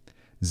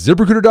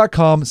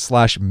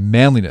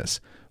 ZipRecruiter.com/manliness.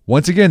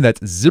 Once again,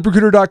 that's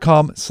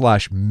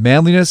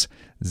ZipRecruiter.com/manliness.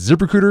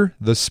 ZipRecruiter,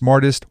 the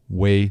smartest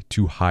way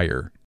to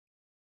hire.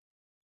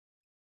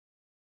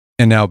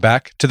 And now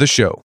back to the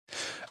show.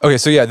 Okay,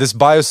 so yeah, this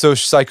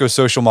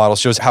psychosocial model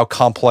shows how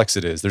complex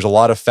it is. There's a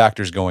lot of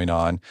factors going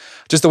on.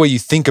 Just the way you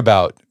think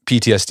about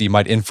PTSD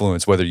might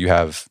influence whether you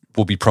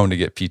will be prone to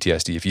get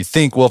PTSD. If you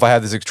think, well, if I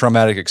have this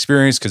traumatic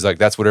experience, because like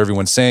that's what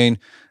everyone's saying,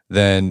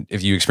 then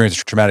if you experience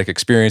a traumatic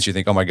experience, you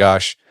think, oh my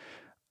gosh,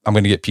 I'm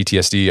going to get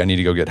PTSD. I need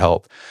to go get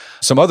help.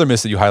 Some other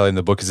myths that you highlight in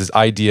the book is this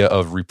idea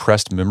of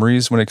repressed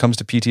memories when it comes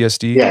to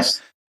PTSD.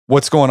 Yes.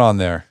 What's going on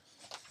there?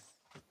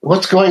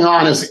 What's going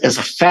on is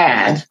a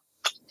fad.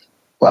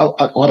 Well,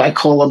 what I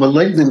call a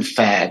malignant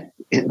fad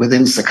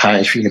within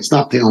psychiatry. It's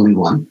not the only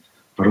one,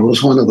 but it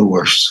was one of the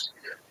worst.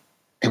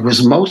 It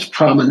was most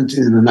prominent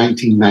in the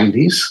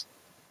 1990s,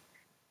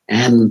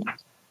 and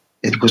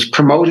it was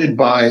promoted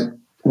by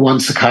one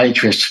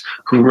psychiatrist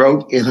who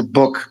wrote in a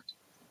book,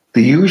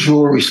 "The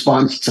usual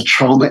response to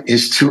trauma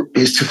is to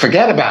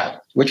forget about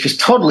it," which is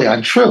totally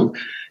untrue,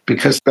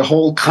 because the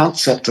whole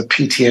concept of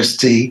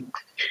PTSD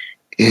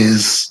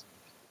is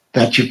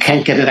that you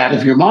can't get it out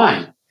of your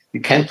mind. You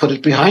can't put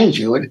it behind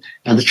you. And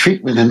the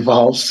treatment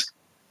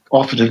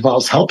often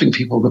involves helping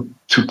people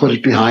to put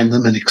it behind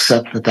them and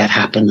accept that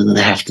happened, and then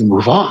they have to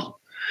move on.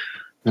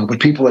 But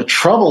people are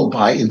troubled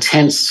by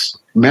intense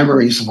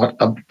memories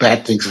of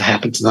bad things that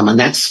happened to them, and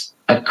that's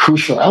a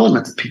crucial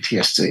element of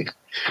PTSD.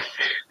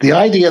 The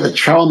idea that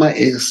trauma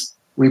is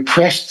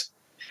repressed,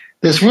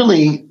 there's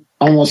really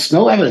almost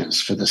no evidence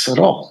for this at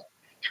all.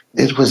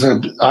 It was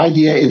an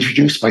idea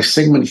introduced by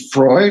Sigmund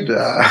Freud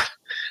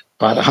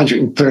about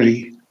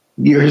 130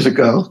 years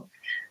ago,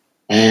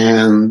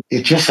 and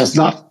it has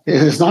not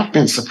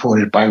been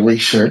supported by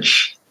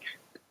research.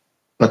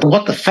 But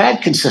what the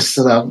fad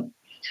consisted of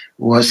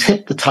was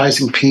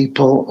hypnotizing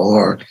people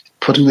or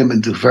putting them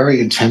into very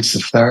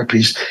intensive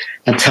therapies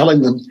and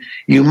telling them,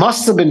 you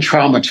must have been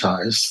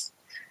traumatized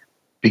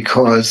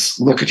because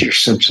look at your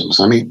symptoms.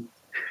 I mean,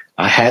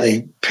 I had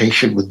a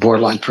patient with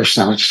borderline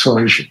personality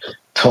disorder. She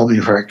told me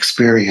of her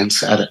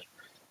experience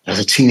as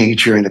a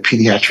teenager in a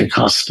pediatric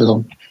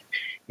hospital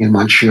in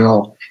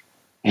Montreal.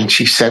 And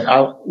she said,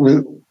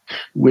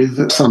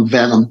 with some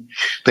venom,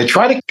 they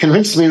try to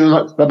convince me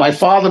that my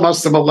father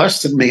must have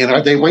molested me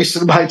and they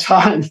wasted my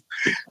time.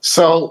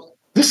 So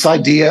this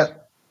idea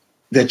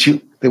that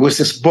there was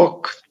this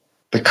book,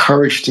 The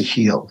Courage to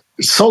Heal.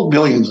 It sold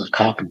millions of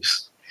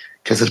copies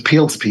because it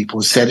appealed to people.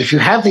 It said, if you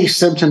have these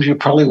symptoms, you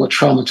probably were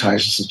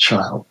traumatized as a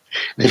child.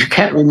 And if you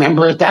can't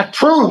remember it, that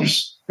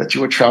proves that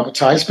you were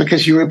traumatized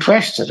because you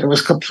repressed it. It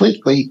was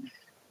completely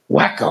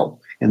wacko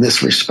in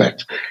this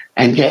respect.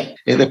 And yet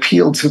it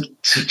appealed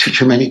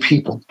to many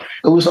people.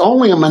 It was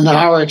only a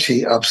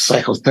minority of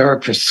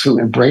psychotherapists who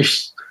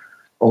embraced,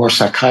 or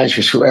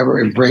psychiatrists who ever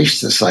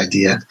embraced this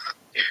idea.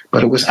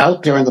 But it was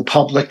out there in the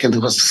public, and there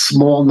was a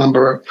small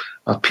number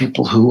of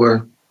people who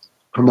were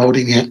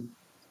promoting it.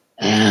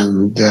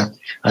 And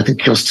I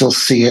think you'll still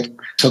see it.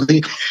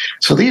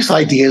 So these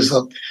ideas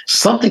of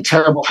something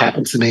terrible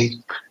happened to me,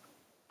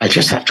 I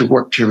just have to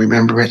work to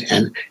remember it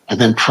and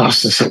then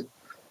process it.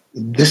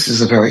 This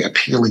is a very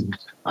appealing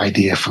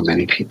idea for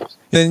many people.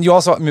 And you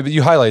also,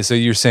 you highlight, so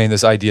you're saying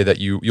this idea that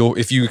you'll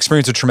if you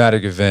experience a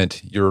traumatic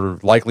event, you're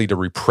likely to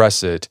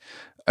repress it.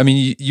 I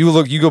mean,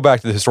 you go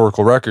back to the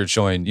historical record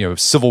showing,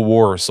 Civil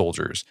War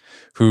soldiers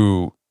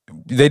who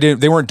they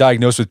weren't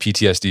diagnosed with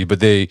PTSD, but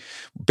they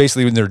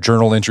basically in their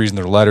journal entries and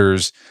their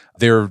letters,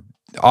 they were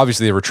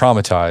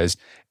traumatized.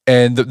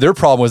 And their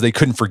problem was they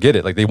couldn't forget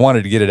it. Like they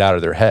wanted to get it out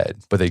of their head,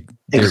 but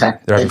they're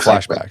having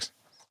flashbacks.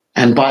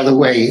 And by the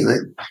way,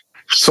 the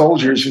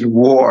soldiers in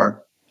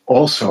war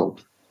also,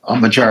 a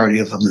majority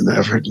of them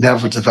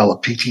never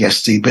develop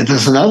PTSD. But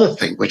there's another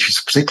thing which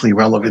is particularly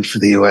relevant for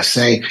the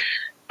USA,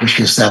 which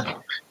is that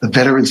the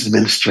Veterans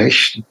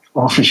Administration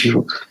offers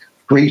you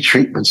free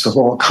treatments of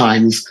all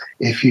kinds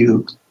if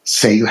you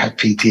say you have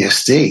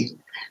PTSD.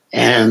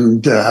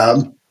 And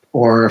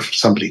or if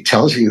somebody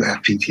tells you have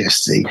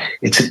PTSD,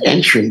 it's an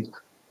entry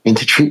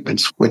into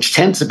treatments which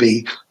tend to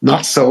be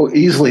not so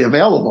easily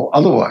available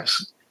otherwise.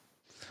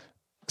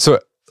 So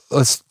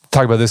let's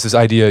talk about this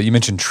idea. You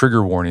mentioned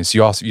trigger warnings.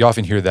 You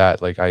often hear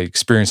that, like, I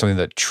experienced something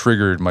that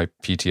triggered my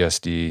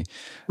PTSD.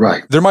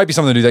 Right. There might be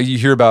something to do that. You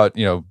hear about,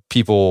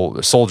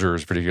 people,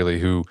 soldiers particularly,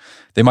 who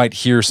they might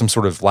hear some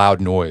sort of loud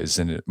noise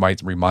and it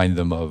might remind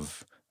them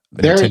of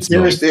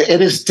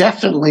it is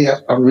definitely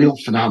a real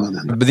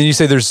phenomenon. But then you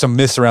say there's some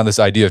myths around this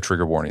idea of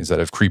trigger warnings that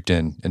have creeped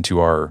into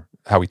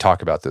how we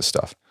talk about this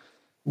stuff.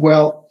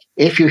 Well,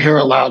 if you hear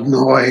a loud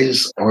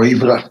noise or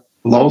even a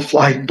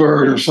low-flying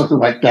bird or something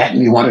like that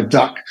and you want to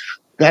duck,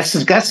 that's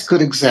a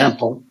good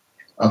example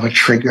of a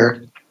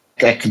trigger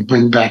that can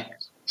bring back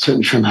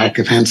certain traumatic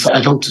events.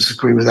 I don't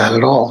disagree with that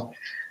at all.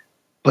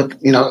 But,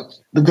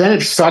 but then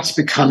it starts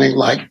becoming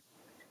like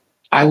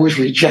I was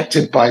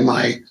rejected by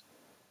my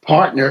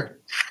partner,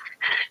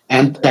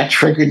 and that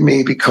triggered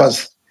me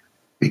because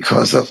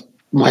of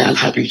my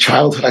unhappy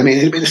childhood. I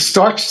mean, it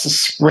starts to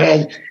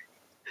spread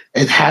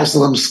in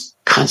Haslam's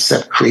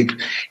concept creep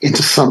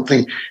into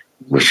something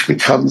which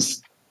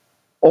becomes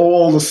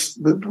all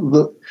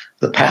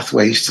the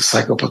pathways to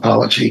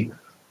psychopathology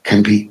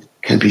can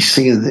be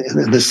seen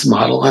in this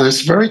model, and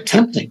it's very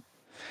tempting.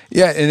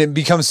 Yeah, and it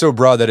becomes so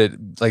broad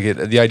that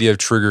the idea of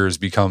triggers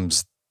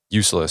becomes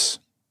useless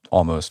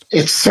almost.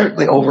 It's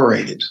certainly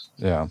overrated.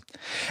 Yeah.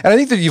 And I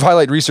think that you've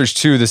highlighted research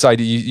too, this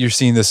idea, you're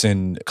seeing this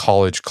in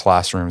college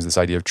classrooms, this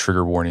idea of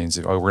trigger warnings.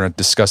 We're going to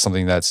discuss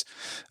something that's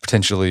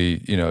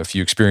potentially, if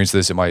you experience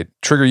this, it might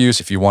trigger you.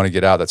 So if you want to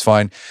get out, that's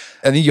fine.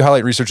 I think you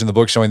highlight research in the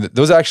book showing that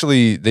those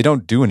actually, they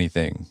don't do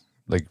anything.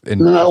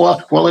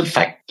 Well, in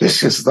fact,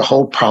 this is the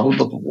whole problem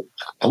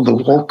of the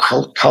whole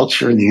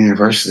culture in the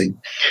university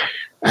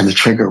and the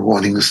trigger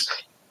warnings.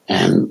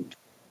 And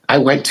I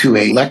went to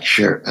a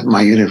lecture at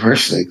my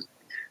university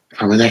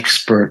from an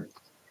expert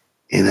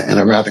in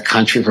a rather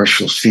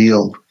controversial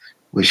field,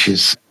 which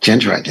is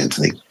gender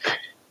identity.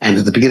 And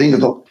at the beginning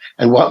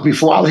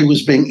while he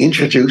was being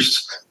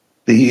introduced,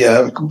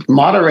 the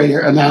moderator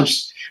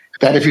announced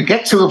that if you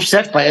get too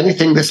upset by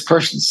anything this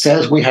person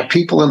says, we have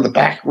people in the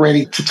back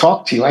ready to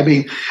talk to you. I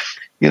mean,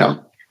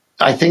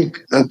 I think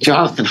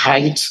Jonathan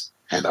Haidt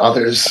and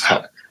others,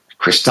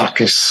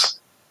 Christakis,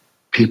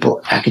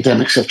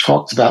 academics have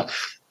talked about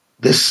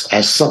this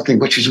as something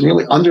which is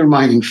really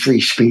undermining free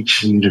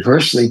speech in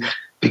university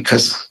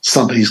because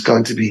somebody's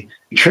going to be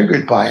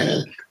triggered by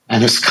it.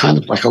 And it's kind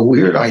of like a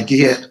weird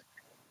idea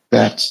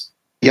that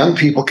young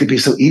people could be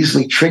so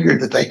easily triggered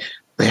that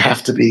they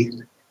have to be,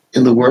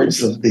 in the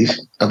words of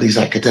these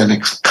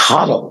academics,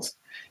 coddled,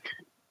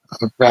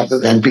 rather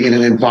than be in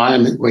an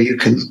environment where you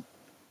can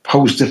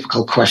pose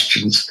difficult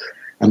questions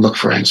and look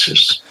for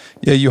answers.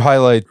 Yeah, you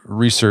highlight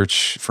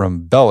research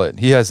from Bellet.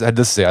 He had this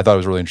to say, I thought it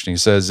was really interesting. He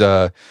says,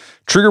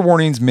 trigger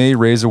warnings may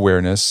raise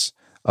awareness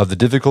of the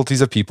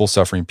difficulties of people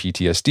suffering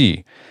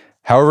PTSD.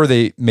 However,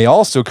 they may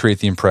also create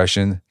the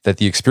impression that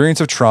the experience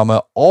of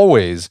trauma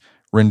always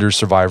renders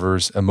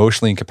survivors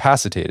emotionally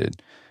incapacitated.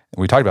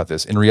 And we talked about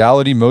this. In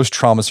reality, most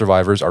trauma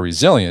survivors are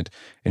resilient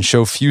and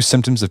show few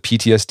symptoms of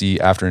PTSD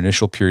after an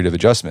initial period of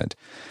adjustment.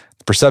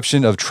 The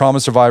perception of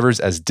trauma survivors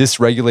as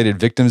dysregulated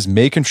victims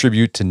may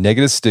contribute to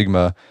negative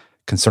stigma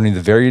concerning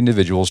the very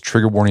individuals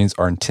trigger warnings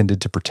are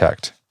intended to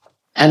protect.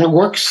 And it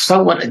works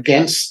somewhat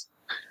against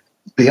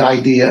the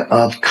idea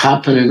of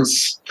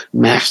competence,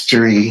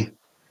 mastery,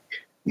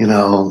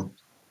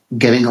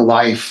 getting a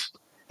life,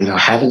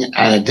 having an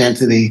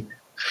identity,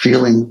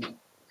 feeling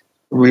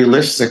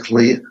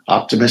realistically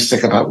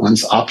optimistic about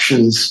one's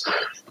options.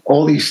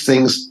 All these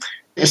things,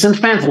 it's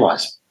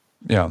infantilizing.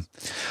 Yeah.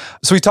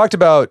 So we talked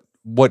about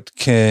what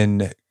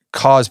can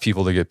cause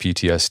people to get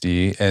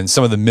PTSD and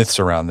some of the myths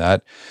around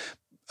that.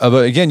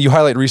 But again, you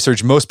highlight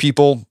research. Most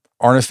people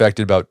aren't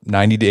affected, about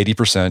 90 to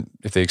 80%.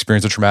 If they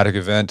experience a traumatic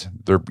event,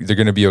 they're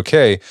going to be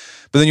okay.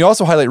 But then you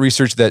also highlight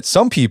research that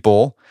some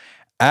people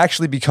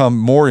actually become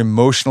more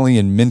emotionally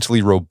and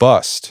mentally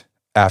robust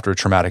after a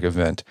traumatic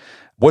event.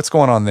 What's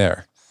going on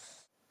there?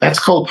 That's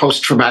called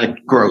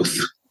post-traumatic growth.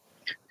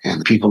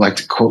 And people like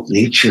to quote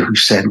Nietzsche, who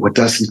said, "What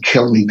doesn't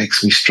kill me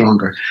makes me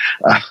stronger."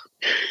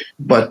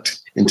 But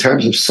in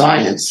terms of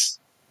science,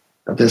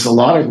 there's a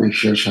lot of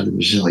research on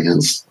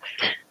resilience,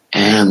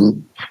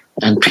 and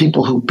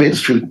people who've been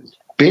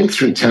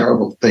through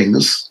terrible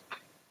things,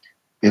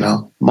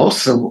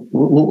 most of them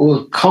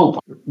will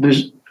cope.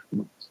 There's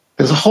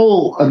a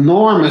whole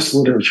enormous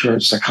literature in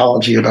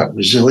psychology about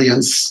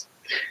resilience,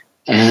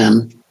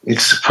 and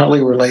it's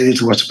probably related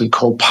to what's been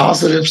called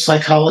positive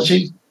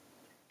psychology,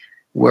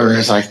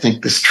 whereas I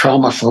think this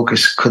trauma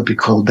focus could be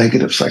called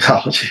negative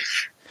psychology.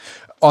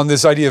 On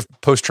this idea of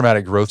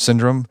post-traumatic growth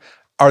syndrome,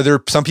 are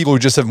there some people who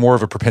just have more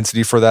of a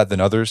propensity for that than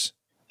others?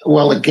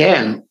 Well,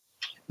 again,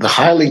 the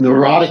highly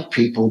neurotic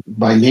people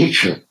by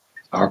nature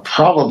are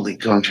probably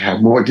going to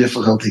have more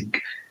difficulty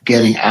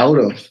getting out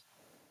of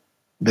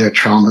their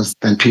traumas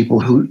than people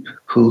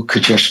who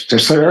could just,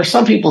 there are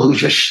some people who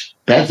just,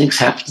 bad things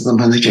happen to them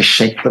and they just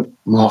shake them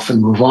off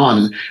and move on.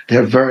 And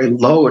they're very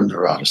low in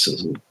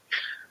neuroticism.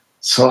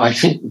 So I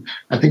think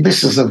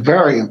this is a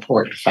very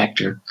important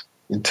factor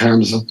in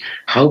terms of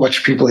how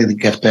much people either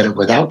get better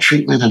without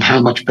treatment and how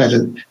much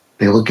better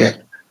they will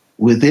get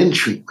within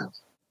treatment.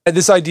 And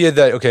this idea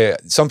that, okay,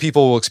 some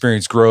people will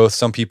experience growth,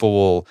 some people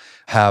will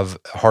have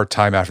a hard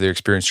time after they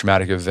experience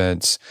traumatic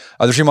events.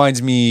 This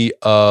reminds me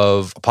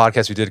of a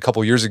podcast we did a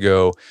couple of years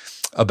ago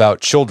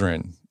about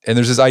children. And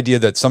there's this idea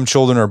that some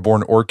children are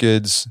born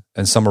orchids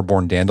and some are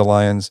born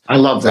dandelions. I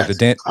love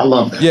that. I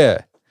love that.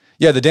 Yeah.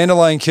 Yeah, the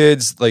dandelion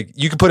kids, like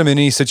you can put them in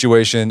any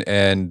situation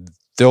and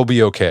they'll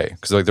be okay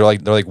because they're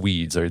like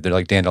weeds or they're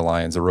like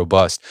dandelions, they're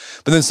robust.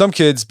 But then some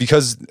kids,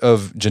 because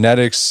of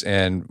genetics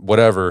and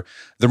whatever,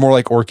 they're more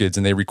like orchids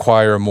and they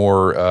require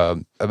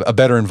a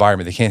better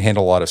environment. They can't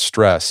handle a lot of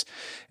stress.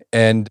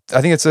 And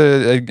I think it's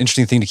an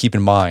interesting thing to keep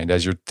in mind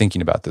as you're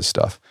thinking about this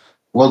stuff.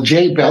 Well,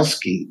 Jay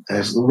Belsky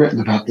has written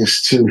about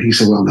this too.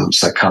 He's a well-known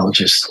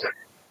psychologist,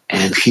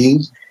 and he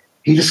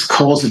just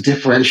calls it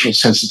differential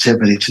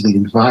sensitivity to the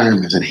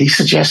environment. And he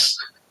suggests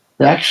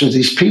that actually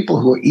these people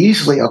who are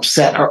easily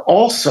upset are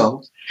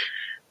also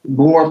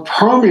more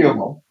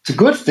permeable to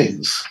good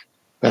things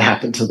that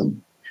happen to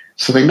them.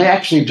 So they may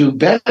actually do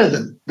better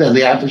than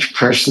the average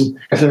person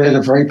if they're in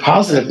a very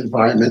positive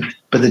environment,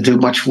 but they do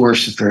much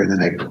worse if they're in a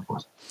negative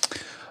one.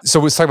 So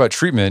let's talk about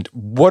treatment.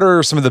 What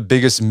are some of the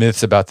biggest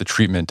myths about the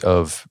treatment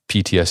of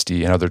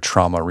PTSD and other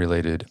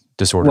trauma-related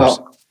disorders?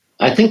 Well,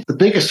 I think the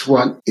biggest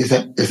one is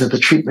that the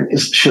treatment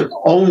should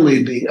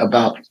only be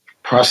about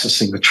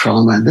processing the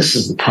trauma. And this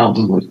is the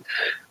problem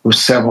with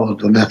several of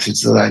the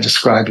methods that I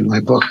describe in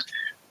my book.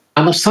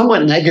 I'm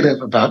somewhat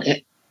negative about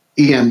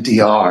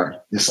EMDR,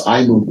 this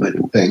eye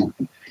movement thing,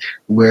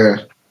 where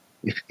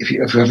if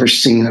you've ever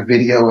seen a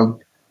video of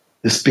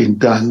this being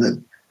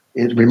done,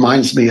 it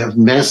reminds me of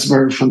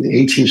Mesmer from the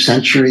 18th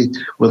century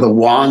with a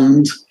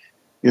wand,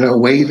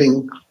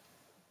 waving,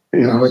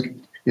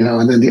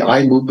 and then the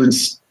eye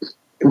movements,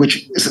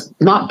 which has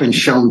not been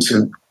shown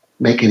to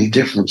make any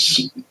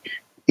difference.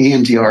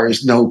 EMDR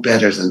is no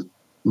better than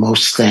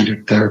most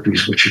standard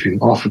therapies which are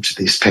being offered to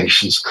these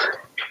patients.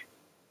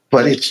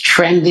 But it's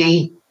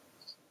trendy.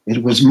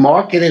 It was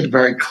marketed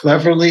very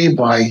cleverly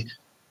by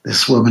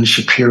this woman,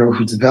 Shapiro,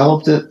 who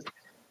developed it.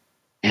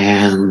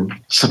 And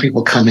some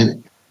people come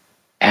in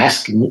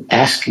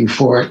asking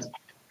for it.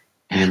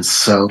 And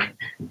so,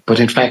 but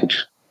in fact,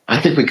 I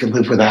think we can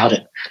live without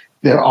it.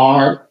 There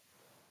are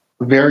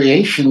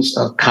variations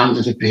of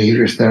cognitive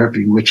behavior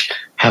therapy which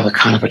have a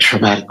kind of a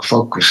traumatic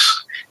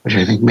focus, which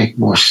I think make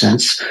more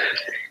sense.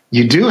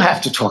 You do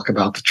have to talk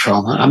about the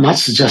trauma. I'm not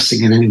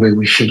suggesting in any way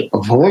we should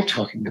avoid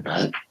talking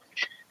about it.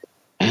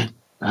 And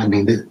I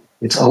mean,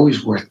 it's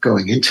always worth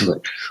going into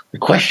it. The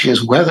question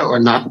is whether or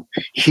not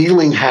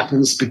healing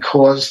happens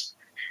because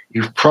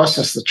you've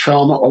processed the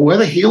trauma, or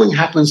whether healing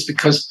happens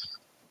because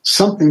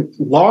something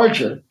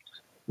larger,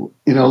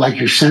 like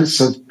your sense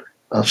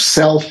of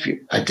self, your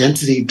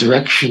identity,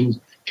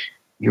 direction,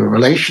 your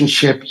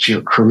relationships,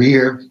 your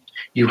career,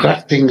 you've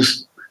got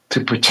things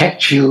to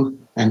protect you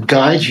and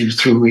guide you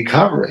through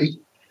recovery,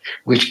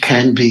 which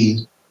can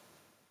be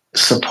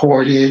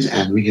supported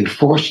and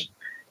reinforced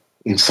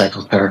in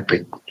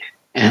psychotherapy.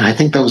 And I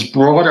think those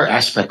broader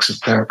aspects of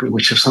therapy,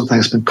 which have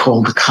sometimes been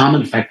called the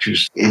common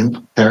factors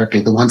in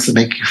therapy, the ones that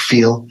make you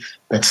feel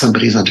that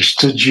somebody's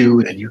understood you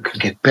and you can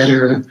get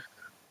better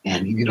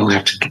and you don't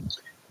have to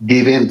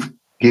give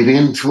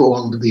in to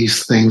all of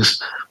these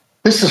things.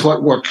 This is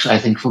what works, I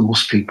think, for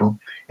most people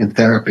in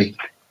therapy.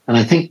 And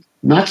I think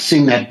not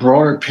seeing that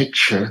broader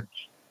picture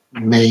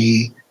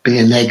may be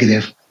a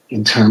negative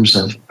in terms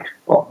of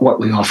what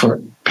we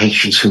offer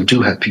patients who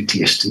do have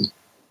PTSD.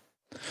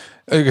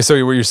 Okay,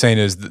 so what you're saying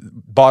is,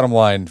 bottom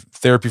line,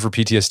 therapy for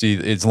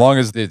PTSD, as long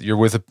as you're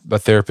with a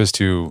therapist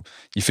who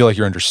you feel like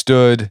you're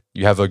understood,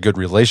 you have a good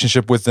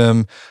relationship with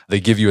them, they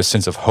give you a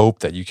sense of hope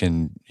that you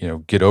can,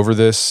 get over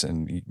this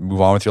and move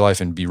on with your life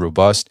and be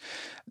robust.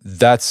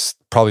 That's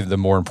probably the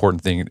more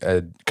important thing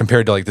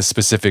compared to like the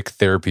specific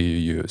therapy you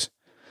use.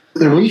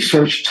 The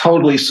research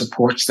totally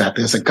supports that.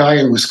 There's a guy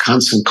in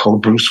Wisconsin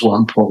called Bruce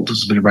Wampold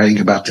who's been writing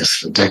about this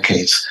for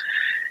decades.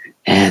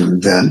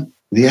 And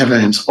the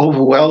evidence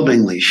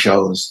overwhelmingly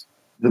shows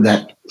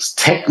that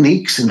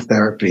techniques in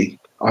therapy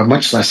are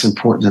much less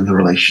important than the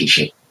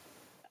relationship.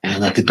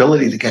 And that the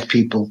ability to get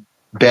people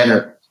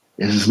better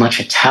is as much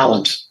a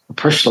talent, a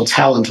personal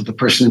talent of the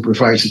person who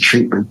provides the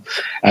treatment,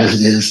 as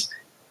it is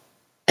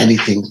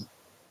anything,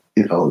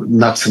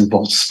 nuts and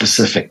bolts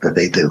specific that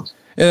they do.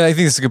 And I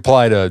think this could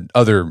apply to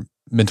other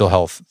mental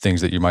health things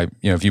that you might,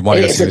 if you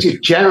want to.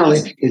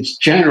 It's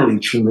generally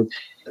true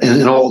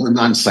in all the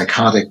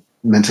non-psychotic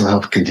mental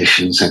health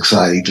conditions,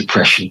 anxiety,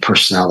 depression,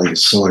 personality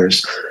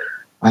disorders.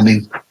 I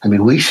mean,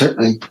 we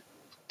certainly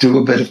do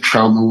a bit of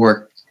trauma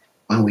work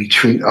when we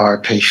treat our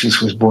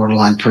patients with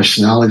borderline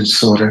personality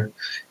disorder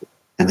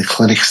in the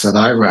clinics that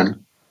I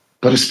run,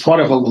 but it's part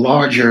of a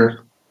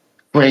larger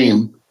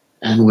frame,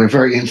 and we're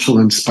very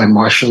influenced by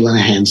Marshall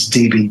Linehan's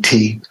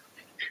DBT,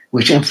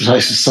 which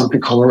emphasizes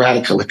something called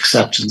radical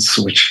acceptance,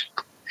 which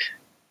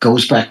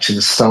goes back to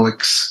the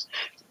Stoics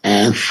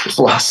and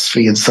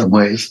philosophy in some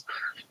ways.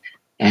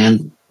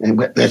 And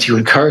that you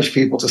encourage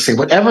people to say,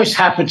 whatever's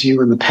happened to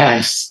you in the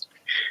past,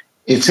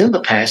 it's in the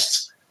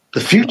past.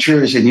 The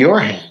future is in your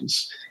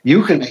hands.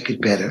 You can make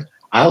it better.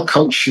 I'll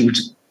coach you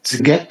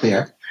to get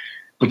there,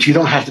 but you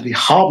don't have to be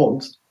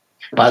hobbled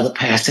by the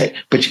past.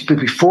 But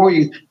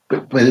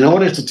in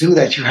order to do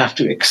that, you have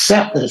to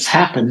accept that it's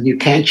happened and you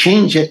can't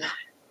change it,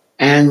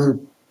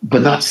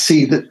 but not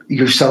see that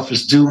yourself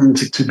is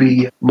doomed to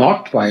be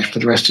marked by it for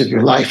the rest of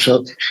your life.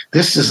 So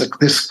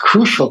this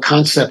crucial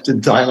concept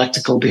in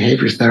dialectical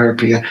behavior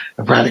therapy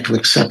of radical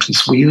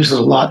acceptance. We use it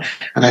a lot,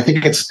 and I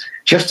think it's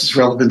just as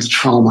relevant to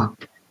trauma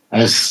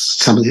as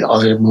some of the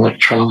other more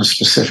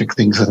trauma-specific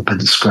things that have been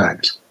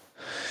described.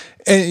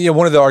 And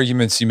one of the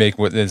arguments you make,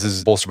 this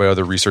is bolstered by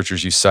other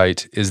researchers you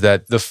cite, is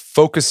that the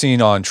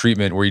focusing on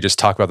treatment where you just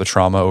talk about the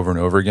trauma over and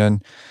over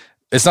again,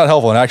 it's not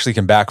helpful and actually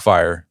can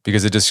backfire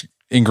because it just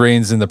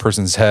ingrains in the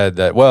person's head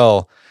that,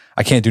 well,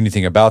 I can't do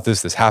anything about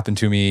this. This happened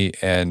to me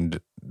and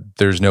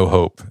there's no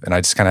hope. And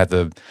I just kind of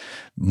have to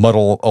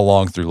muddle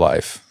along through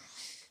life.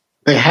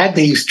 They had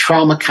these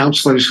trauma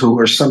counselors who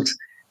were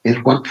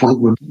at one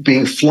point were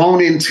being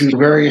flown into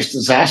various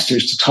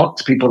disasters to talk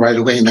to people right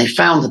away. And they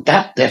found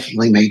that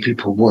definitely made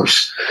people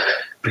worse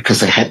because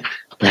they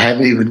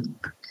haven't even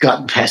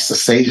gotten past the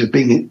stage of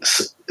being in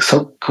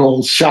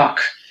so-called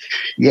shock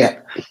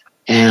yet.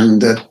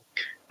 And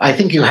I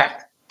think you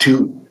have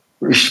to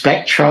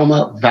respect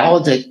trauma,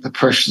 validate the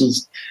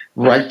person's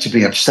right to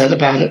be upset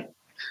about it,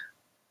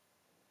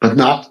 but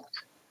not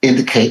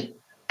indicate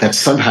that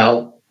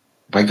somehow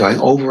by going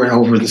over and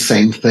over the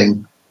same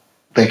thing,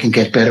 they can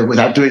get better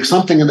without doing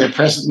something in their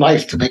present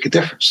life to make a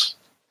difference.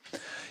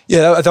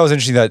 Yeah, I thought it was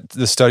interesting that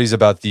the studies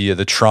about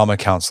the trauma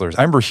counselors,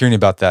 I remember hearing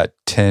about that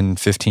 10,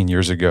 15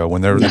 years ago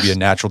when there would be a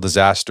natural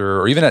disaster,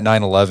 or even at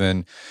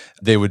 9/11,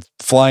 they would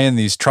fly in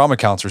these trauma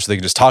counselors so they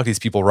could just talk to these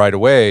people right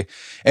away.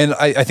 And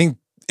I think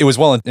it was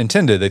well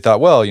intended. They thought,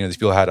 well, these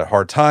people had a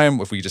hard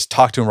time. If we just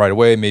talk to them right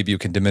away, maybe you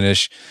can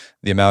diminish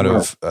the amount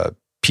of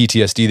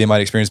PTSD they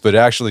might experience. But it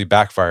actually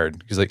backfired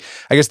because,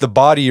 I guess the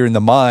body or in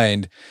the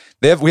mind,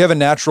 we have a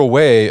natural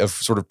way of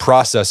sort of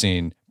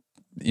processing,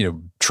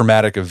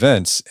 traumatic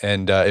events.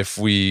 And if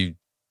we,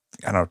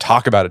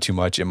 talk about it too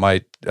much, it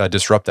might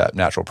disrupt that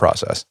natural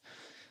process.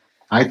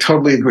 I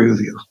totally agree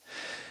with you.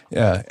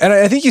 Yeah. And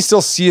I think you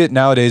still see it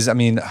nowadays. I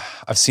mean,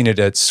 I've seen it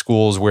at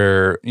schools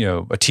where,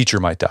 a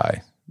teacher might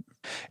die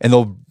and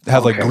they'll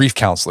have grief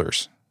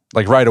counselors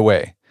right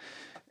away.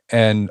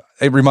 And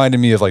it reminded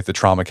me of the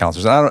trauma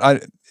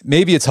counselors.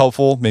 Maybe it's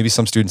helpful. Maybe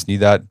some students need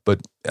that,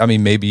 but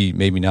maybe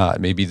not.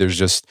 Maybe there's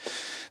just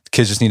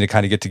kids just need to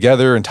kind of get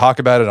together and talk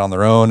about it on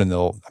their own,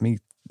 and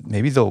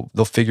maybe they'll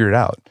figure it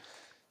out.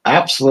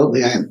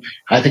 Absolutely.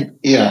 I think,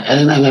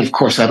 and of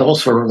course that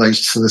also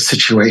relates to the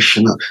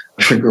situation of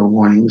trigger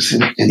warnings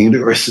in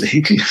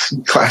university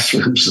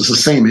classrooms is the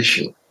same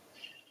issue.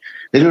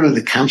 They don't know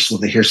the counselor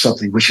to hear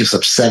something which is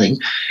upsetting.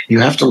 You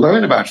have to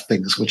learn about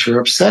things which are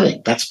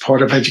upsetting. That's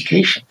part of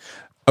education.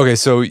 Okay,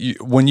 so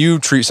when you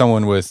treat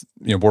someone with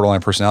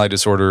borderline personality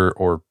disorder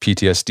or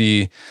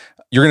PTSD,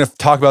 you're going to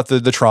talk about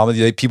the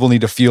trauma. People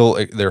need to feel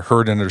they're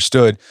heard and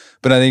understood.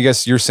 But I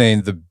guess you're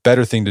saying the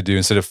better thing to do,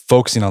 instead of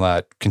focusing on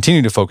that,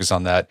 continue to focus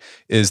on that,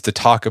 is to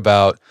talk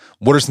about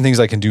what are some things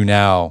I can do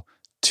now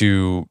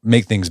to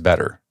make things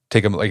better.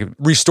 Take them, like,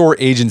 restore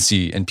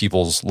agency in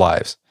people's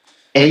lives.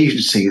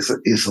 Agency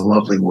is a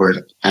lovely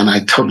word, and I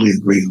totally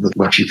agree with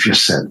what you've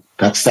just said.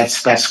 That's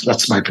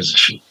my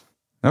position.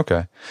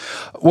 Okay.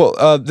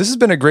 Well, this has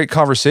been a great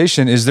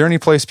conversation. Is there any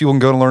place people can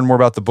go to learn more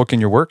about the book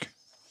and your work?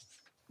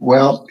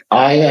 Well,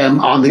 I am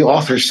on the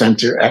Author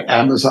Center at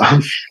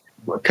Amazon.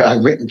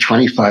 I've written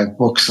 25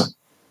 books,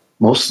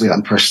 mostly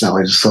on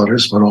personality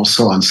disorders, but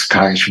also on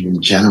psychiatry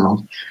in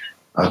general.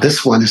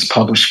 This one is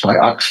published by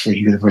Oxford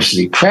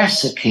University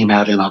Press. It came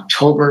out in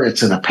October.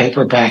 It's in a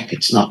paperback.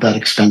 It's not that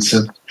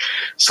expensive.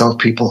 So if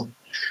people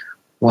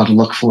want to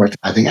look for it,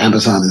 I think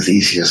Amazon is the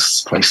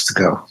easiest place to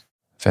go.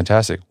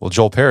 Fantastic. Well,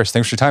 Joel Paris,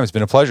 thanks for your time. It's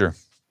been a pleasure.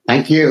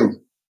 Thank you.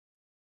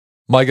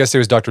 My guest today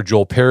was Dr.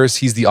 Joel Paris.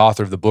 He's the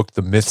author of the book,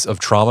 The Myths of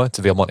Trauma. It's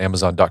available on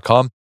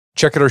Amazon.com.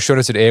 Check out our show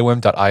notes at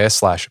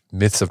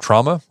aom.is/myths of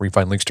trauma, where you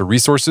find links to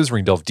resources where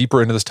you can delve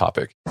deeper into this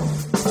topic.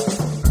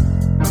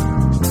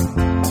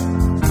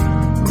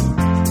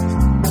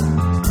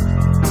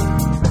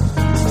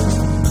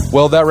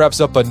 Well, that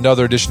wraps up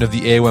another edition of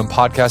the AOM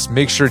podcast.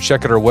 Make sure to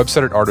check out our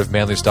website at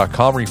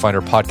artofmanliness.com, where you find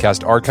our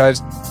podcast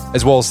archives,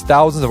 as well as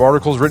thousands of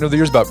articles written over the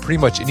years about pretty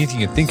much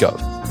anything you can think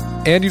of.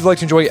 And if you'd like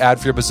to enjoy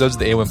ad-free episodes of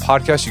the AOM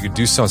podcast, you can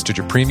do so on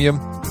Stitcher Premium.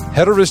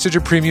 Head over to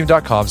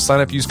StitcherPremium.com,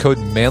 sign up, use code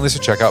MANLINESS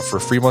at checkout for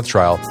a free month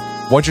trial.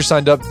 Once you're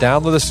signed up,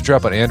 download the Stitcher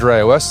app on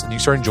Android or iOS, and you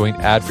can start enjoying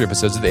ad-free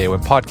episodes of the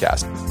AOM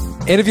podcast.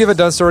 And if you haven't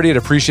done so already, I'd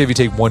appreciate if you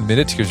take 1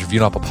 minute to give us a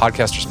review on Apple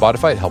Podcasts or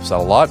Spotify. It helps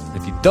out a lot. And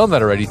if you've done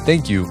that already,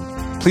 thank you.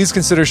 Please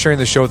consider sharing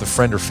the show with a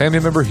friend or family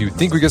member who you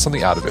think would get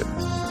something out of it.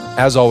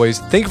 As always,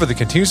 thank you for the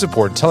continued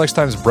support. Until next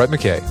time, it's Brett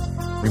McKay,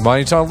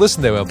 reminding you to not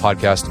listen to the AOM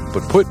podcast,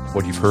 but put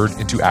what you've heard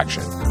into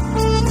action.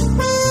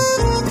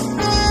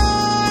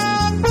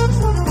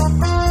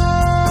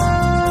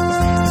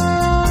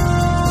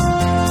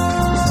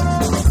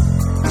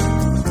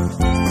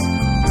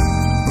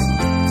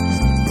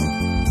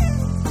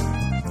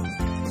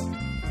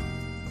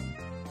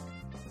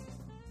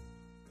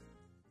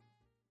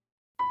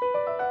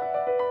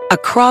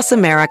 Across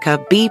America,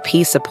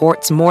 BP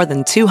supports more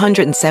than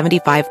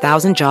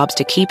 275,000 jobs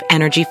to keep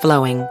energy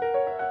flowing.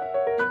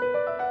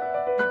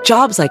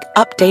 Jobs like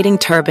updating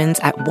turbines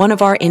at one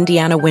of our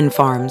Indiana wind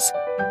farms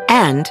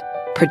and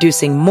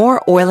producing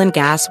more oil and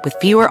gas with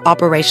fewer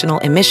operational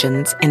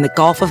emissions in the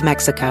Gulf of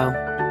Mexico.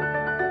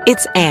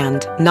 It's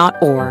and, not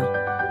or.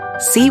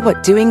 See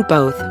what doing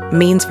both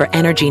means for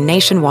energy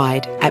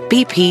nationwide at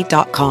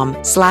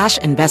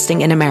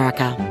bp.com/investing in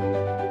America.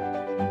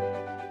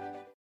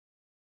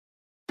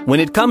 When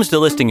it comes to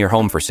listing your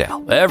home for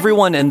sale,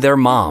 everyone and their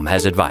mom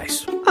has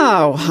advice.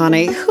 Oh,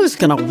 honey, who's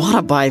going to want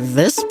to buy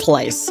this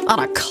place? On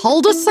a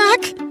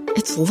cul-de-sac?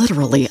 It's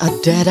literally a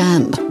dead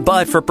end.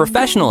 But for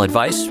professional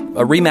advice,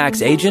 a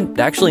RE/MAX agent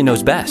actually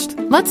knows best.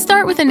 Let's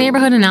start with a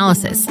neighborhood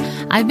analysis.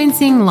 I've been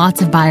seeing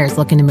lots of buyers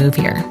looking to move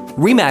here.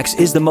 RE/MAX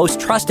is the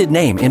most trusted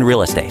name in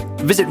real estate.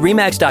 Visit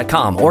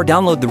RE/MAX.com or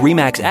download the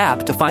RE/MAX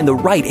app to find the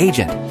right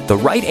agent. The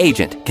right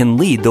agent can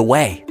lead the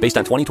way. Based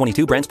on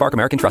 2022 BrandSpark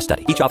American Trust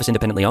Study. Each office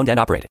independently owned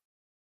and operated.